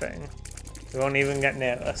trying your thing. You won't even get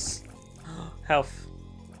near us. Health.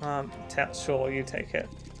 Sure, you take it.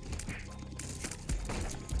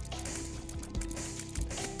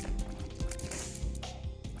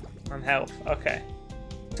 And health, okay.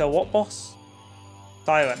 So what boss?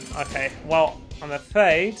 Siren, okay. Well, I'm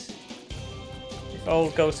afraid if all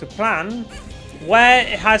goes to plan, where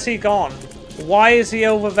has he gone? Why is he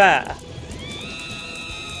over there?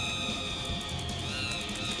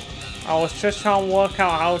 I was just trying to work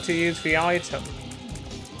out how to use the item.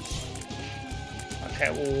 Okay,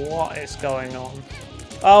 well, what is going on?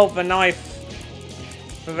 Oh, the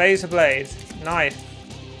knife. The razor blade. Knife.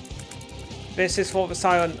 This is what the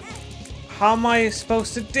siren... How am I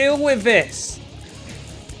supposed to deal with this?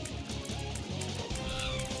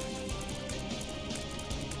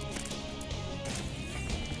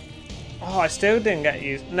 Oh, I still didn't get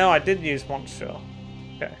used... No, I did use monster.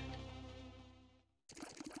 Okay.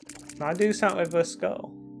 Can I do something with the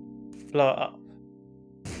skull? Blow it up.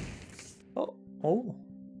 Oh. Oh.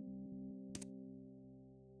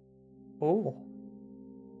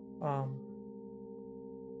 Oh.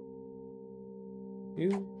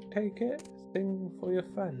 You take it. Sing for your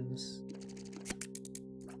friends.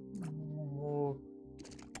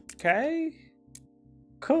 Okay.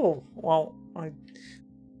 Cool. Well,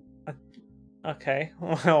 okay.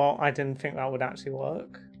 Well, I didn't think that would actually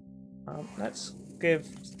work. Let's give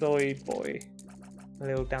Story Boy a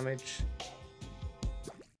little damage.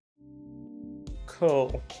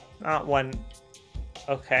 Cool. That went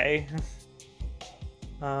okay.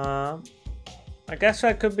 I guess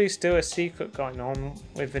there could be still a secret going on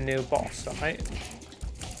with the new boss, right?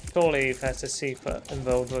 Surely there's a secret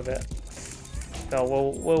involved with it. So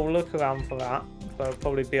we'll look around for that. But it'll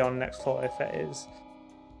probably be on next floor if it is.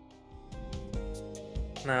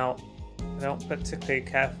 Now, I don't particularly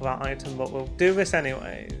care for that item, but we'll do this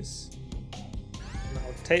anyways. And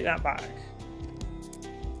I'll take that back.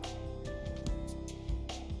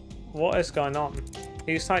 What is going on?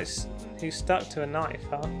 He's He's stuck to a knife,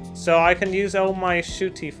 huh? So I can use all my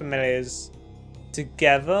shooty familiars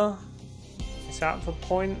together? Is that the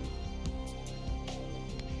point?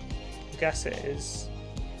 I guess it is.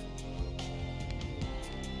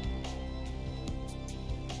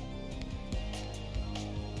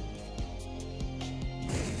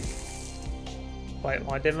 Wait,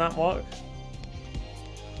 why didn't that work?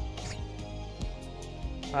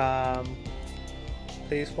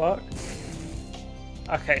 Please work.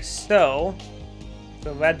 Okay, so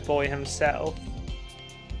the red boy himself.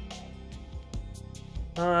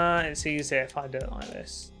 It's easier if I do it like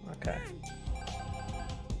this. Okay.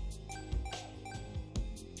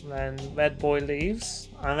 Then red boy leaves,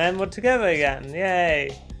 and then we're together again.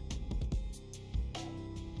 Yay!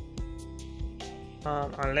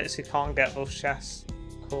 I literally can't get those chests.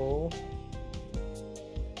 Cool.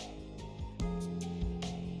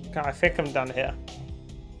 Okay, I think I'm done here.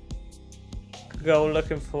 Go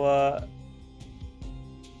looking for.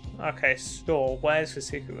 Okay, store. Where's the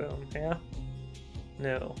secret room? Here?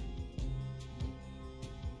 No.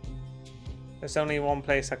 There's only one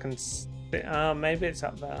place I can. Maybe it's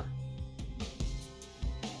up there.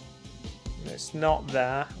 It's not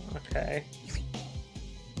there. Okay.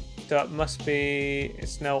 So it must be.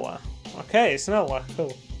 It's nowhere. Okay, it's nowhere.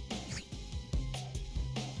 Cool.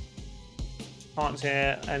 Can't see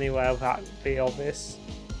it anywhere that be obvious.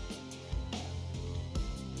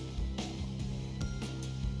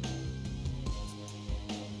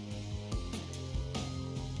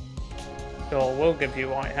 Sure, we'll give you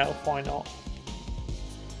white health. Why not?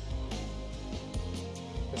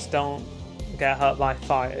 Just don't get hurt by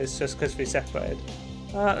fires just because we separated.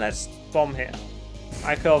 Let's bomb here.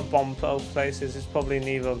 I could have bombed both places. It's probably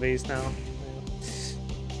neither of these now.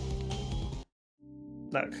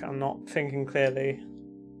 Look, I'm not thinking clearly.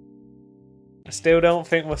 I still don't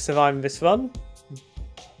think we're surviving this run.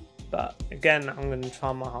 But again, I'm going to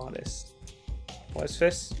try my hardest. What is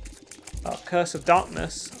this? Oh, Curse of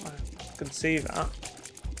Darkness. I can see that.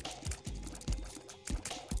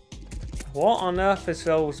 What on earth is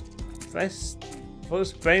those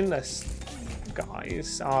brainless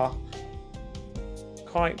guys are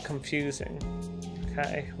quite confusing.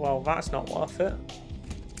 Okay, well that's not worth it.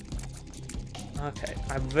 Okay,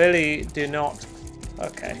 I really do not.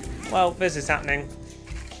 Okay, well this is happening.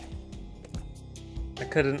 I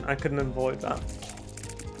couldn't avoid that.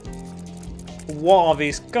 What are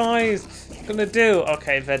these guys gonna do?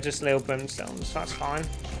 Okay, they're just little brimstones. That's fine.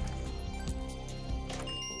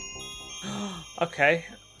 Okay,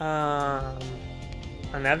 and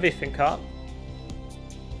everything up.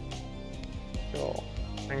 Sure.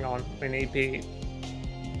 Hang on, we need to be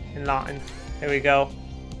in line. Here we go.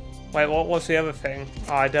 Wait, what was the other thing?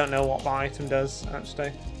 Oh, I don't know what the item does,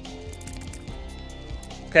 actually.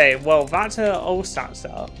 Okay, well, that's an all stats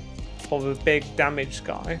up for the big damage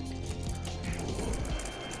guy.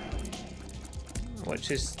 Which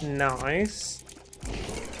is nice.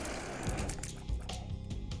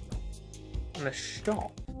 And a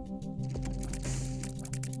shop.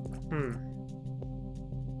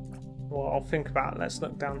 Well, I'll think about it. Let's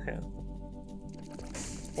look down here.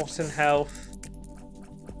 What's in health?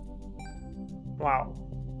 Wow.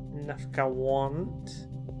 Nothing I want.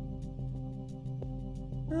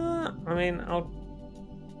 I mean, I'll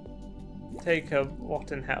take a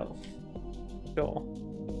what in health. Sure.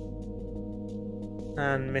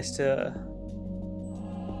 And Mr.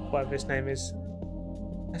 whatever his name is.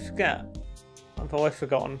 I forget. I've always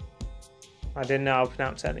forgotten. I didn't know how to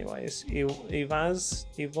pronounce it anyways. Evaz?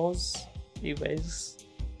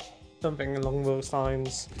 Something along those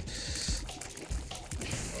lines.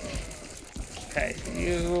 Okay,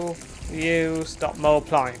 you stop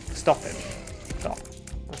multiplying. Stop it. Stop.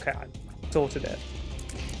 Okay, I sorted it.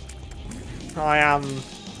 I am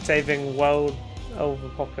saving world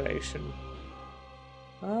overpopulation.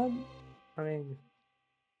 I mean,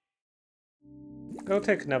 go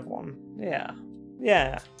take another one. Yeah.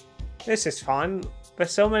 Yeah. This is fine.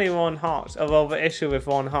 There's so many 1 hearts. Although the issue with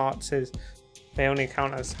 1 hearts is they only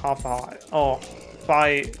count as half a heart. Or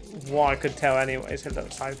by what I could tell anyways, it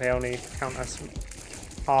looks like they only count as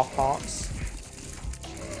half hearts.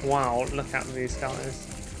 Wow, look at these guys.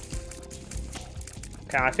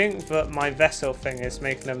 Okay, I think that my vessel thing is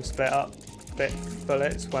making them split up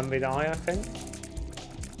bullets when we die, I think.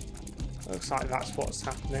 Looks like that's what's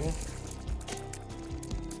happening.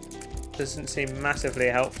 Doesn't seem massively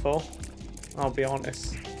helpful, I'll be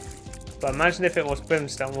honest. But imagine if it was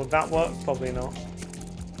brimstone, would that work? Probably not.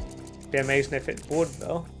 Be amazing if it would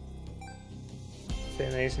though. Be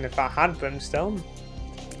amazing if I had brimstone.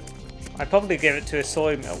 I'd probably give it to a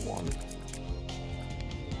soy mill one.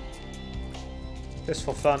 Just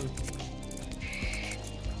for fun.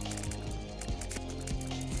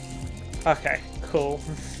 Okay, cool.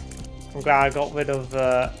 I'm glad I got rid of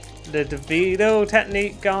the DeVito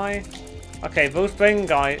technique guy. Okay, those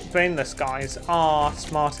brainless guys are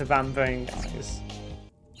smarter than brain guys.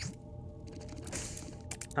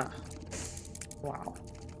 Huh. Wow.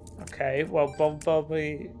 Okay, well,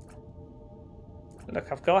 Bobby.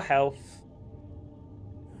 Look, I've got health.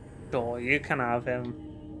 Sure, you can have him.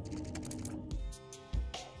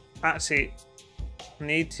 Actually, I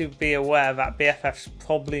need to be aware that BFFs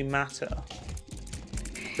probably matter.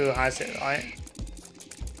 Who has it, right?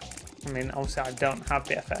 I mean, obviously I don't have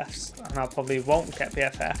BFFs, and I probably won't get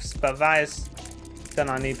BFFs, but that is something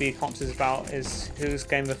I need to be conscious about, is whose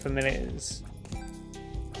Game of Familiars.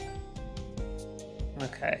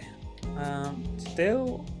 Okay.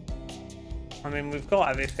 Still, I mean, we've got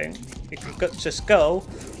everything. You could just go,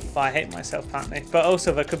 but I hate myself apparently. But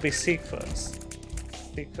also there could be secrets.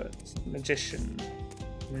 Secrets. Magician.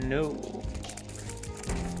 No.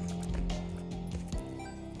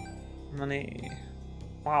 Money.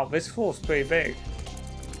 Wow, this floor's pretty big.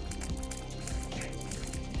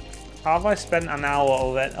 How have I spent an hour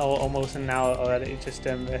already, or almost an hour already, just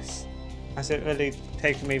doing this? Has it really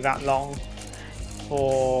taken me that long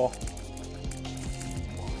for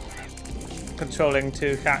controlling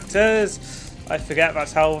two characters? I forget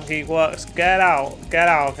that's how he works. Get out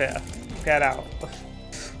of here, get out.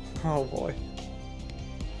 Oh boy.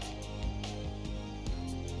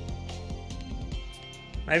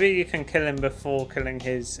 Maybe you can kill him before killing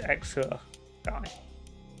his extra guy.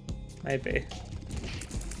 Maybe.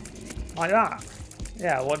 Like that.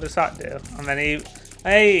 Yeah, what does that do? And then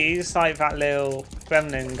he's like that little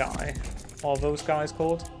gremlin guy. What are those guys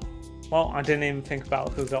called? Well, I didn't even think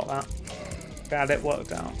about who got that. Glad it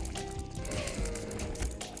worked out.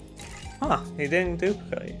 Huh, he didn't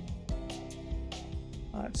duplicate.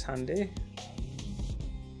 That's handy.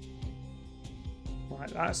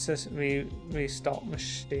 Right, that's just restock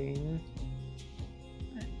machine.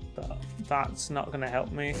 But that's not going to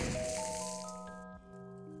help me.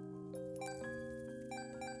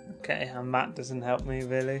 Okay, and that doesn't help me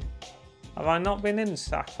really. Have I not been in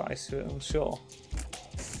Sacrifice? I'm sure.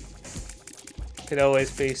 Could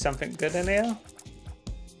always be something good in here.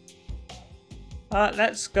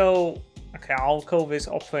 Let's go. Okay, I'll call this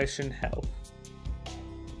Operation Health.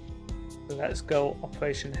 So let's go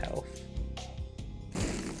Operation Health.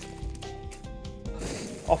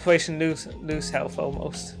 Operation Loose Health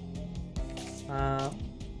almost.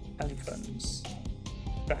 Entrance.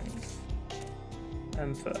 Strength.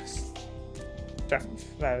 And first.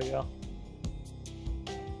 Strength. There we go.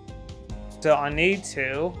 So I need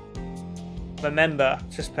to remember,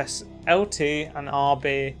 just press LT and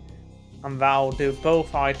RB, and that'll do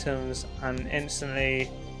both items and instantly,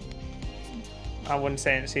 I wouldn't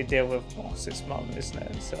say instantly deal with boss's mum, isn't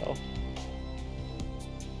it? So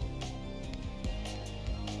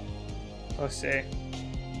we'll see.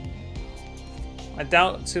 I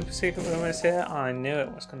doubt super secret room is here. I knew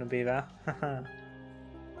it was going to be there.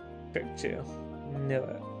 Tricked you. Knew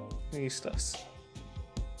it. Useless.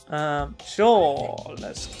 Sure,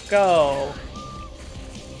 let's go.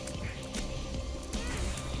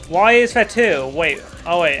 Why is there two? Wait,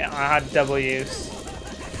 oh wait, I had double use.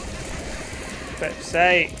 For flip's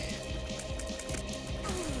sake.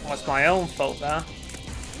 What's my own fault there?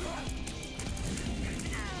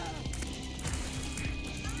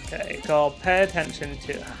 Okay, gotta pay attention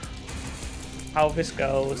to how this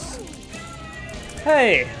goes.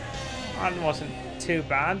 Hey, that wasn't too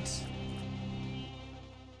bad.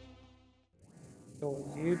 So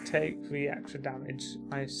you take the extra damage,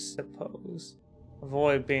 I suppose.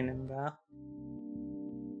 Avoid being in there.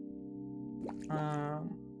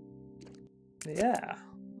 Yeah.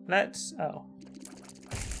 Let's. Oh.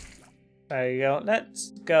 There you go.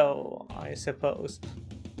 Let's go, I suppose.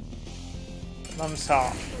 Mum's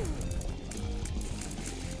heart.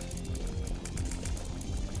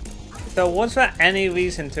 So, was there any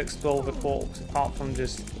reason to explore the corpse apart from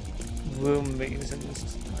just room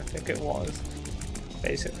reasons? I think it was.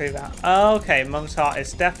 Basically that. Okay, Mum's heart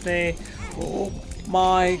is definitely. Oh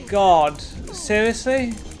my god.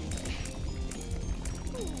 Seriously?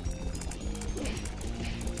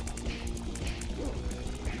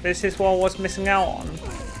 This is what I was missing out on.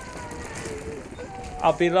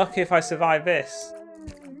 I'll be lucky if I survive this.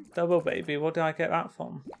 Double baby, what do I get that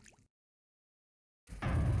from?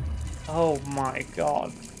 Oh my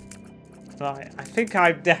god. Right, I think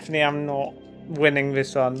I definitely am not winning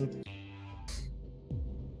this one.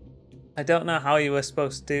 I don't know how you were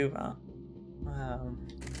supposed to do that.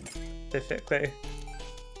 Specifically.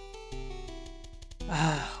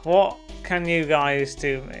 What can you guys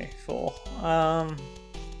do me for?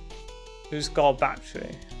 Who's got a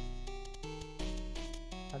battery?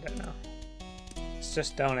 I don't know. Let's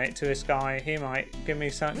just donate to this guy. He might give me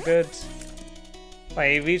something good.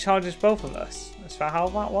 Wait, he recharges both of us. Is that how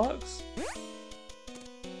that works?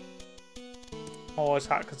 Or is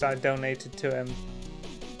that because I donated to him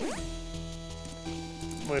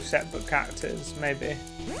with separate characters? Maybe.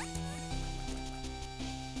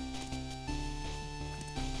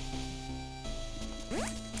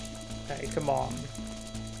 Okay, come on.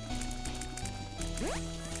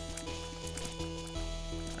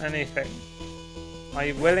 Anything. Are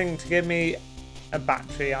you willing to give me a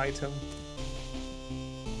battery item?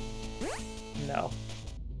 No.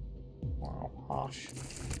 Wow, harsh.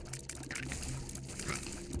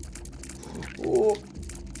 Ooh.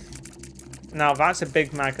 Now that's a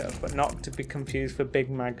big maggot, but not to be confused with big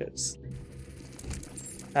maggots.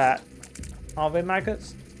 Are they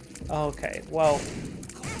maggots? Okay, well.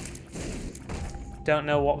 Don't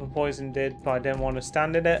know what the poison did, but I didn't want to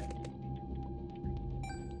stand in it.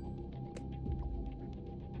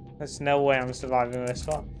 There's no way I'm surviving this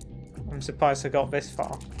one. I'm surprised I got this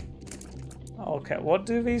far. Okay, what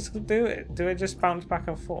do these do? Do it just bounce back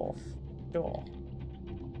and forth? Sure.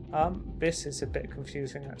 This is a bit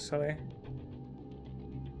confusing actually.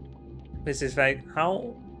 This is very...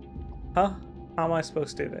 How am I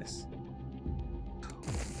supposed to do this?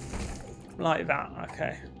 Like that,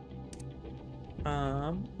 okay.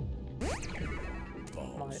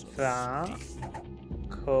 Like that.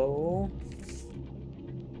 Cool.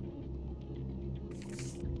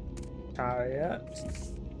 Chariot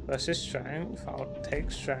versus strength. I'll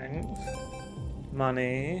take strength.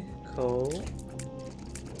 Money. Cool.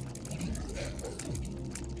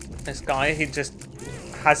 This guy, he just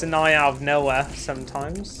has an eye out of nowhere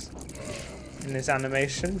sometimes in his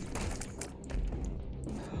animation.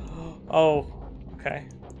 Oh, okay.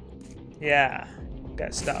 Yeah,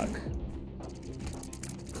 get stuck.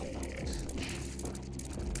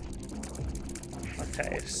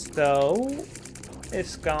 Okay, so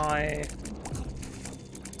this guy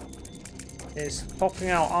is popping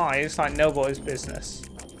out eyes like nobody's business.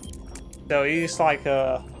 So he's like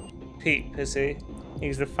a peep, is he?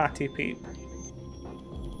 He's a fatty peep.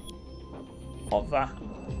 What that?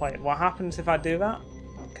 Wait, what happens if I do that?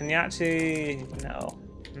 Can you actually... No.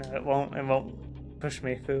 No, it won't push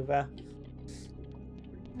me through there.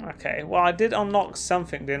 Okay, well I did unlock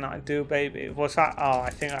something, didn't I? Do baby. Was that... Oh, I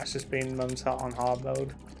think that's just been Mum's Hut on hard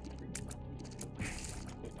mode.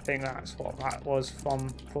 I think that's what that was from,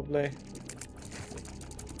 probably.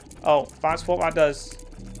 Oh, that's what that does.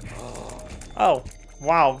 Oh,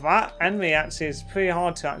 wow, that enemy actually is pretty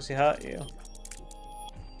hard to actually hurt you.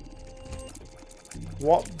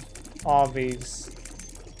 What are these?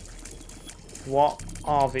 What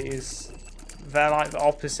are these? They're like the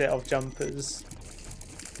opposite of jumpers.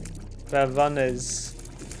 They're runners.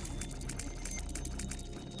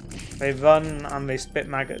 They run and they spit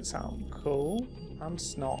maggots out. Cool.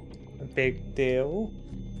 That's not a big deal.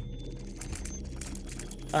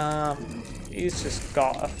 He's just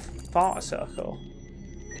got a fart circle.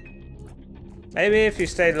 Maybe if you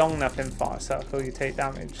stay long enough in fart circle, you take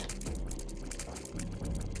damage.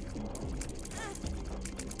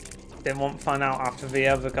 Didn't want to find out after the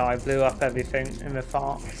other guy blew up everything in the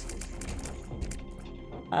fart.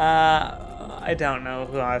 I don't know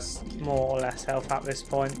who has more or less health at this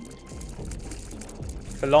point.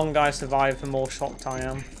 The longer I survive, the more shocked I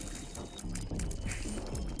am.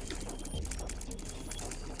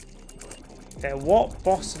 Okay, what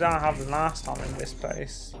boss did I have last time in this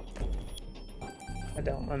place? I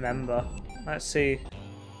don't remember. Let's see.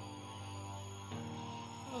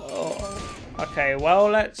 Oh, okay, well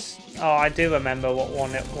let's... Oh, I do remember what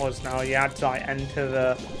one it was now. You had to like enter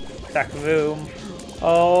the second room.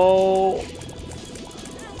 Oh...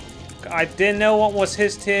 I didn't know what was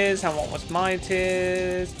his tears and what was my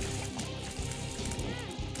tears.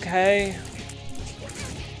 Okay.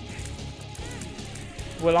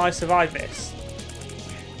 Will I survive this?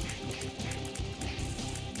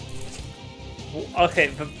 Okay,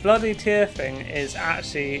 the bloody tear thing is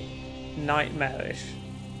actually nightmarish.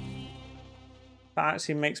 That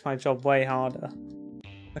actually makes my job way harder.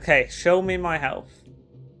 Okay, show me my health.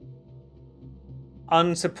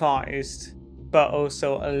 Unsurprised, but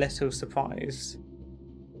also a little surprised.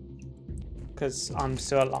 Because I'm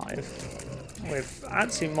still alive. With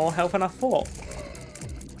actually more health than I thought.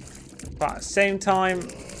 But at the same time,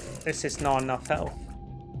 this is not enough health.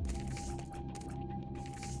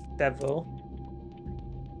 Devil.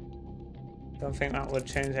 Don't think that would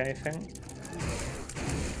change anything.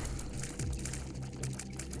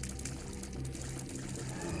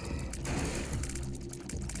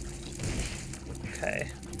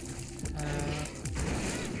 Okay.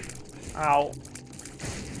 Ow.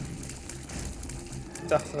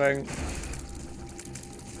 stuff, I think.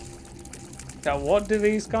 So what do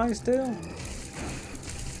these guys do?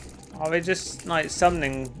 Are they just like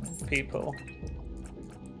summoning people?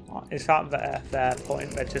 Is that their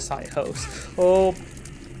point? They're just like hosts. Oh,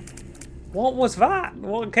 what was that?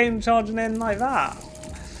 What came charging in like that?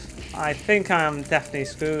 I think I am definitely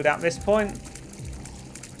screwed at this point.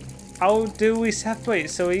 How do we separate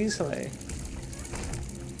so easily?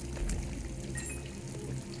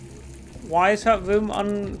 Why is that room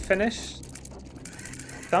unfinished?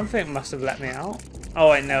 Something must have let me out.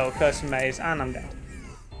 Oh wait, no, Cursed Maze, and I'm dead.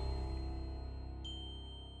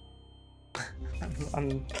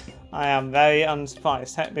 I am very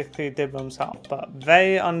unsurprised. Technically did himself, but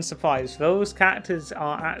very unsurprised. Those characters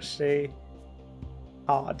are actually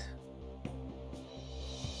hard.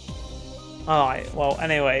 Alright, well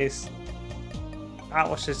anyways, that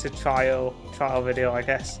was just a trial video, I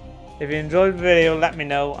guess. If you enjoyed the video, let me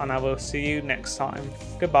know and I will see you next time.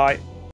 Goodbye.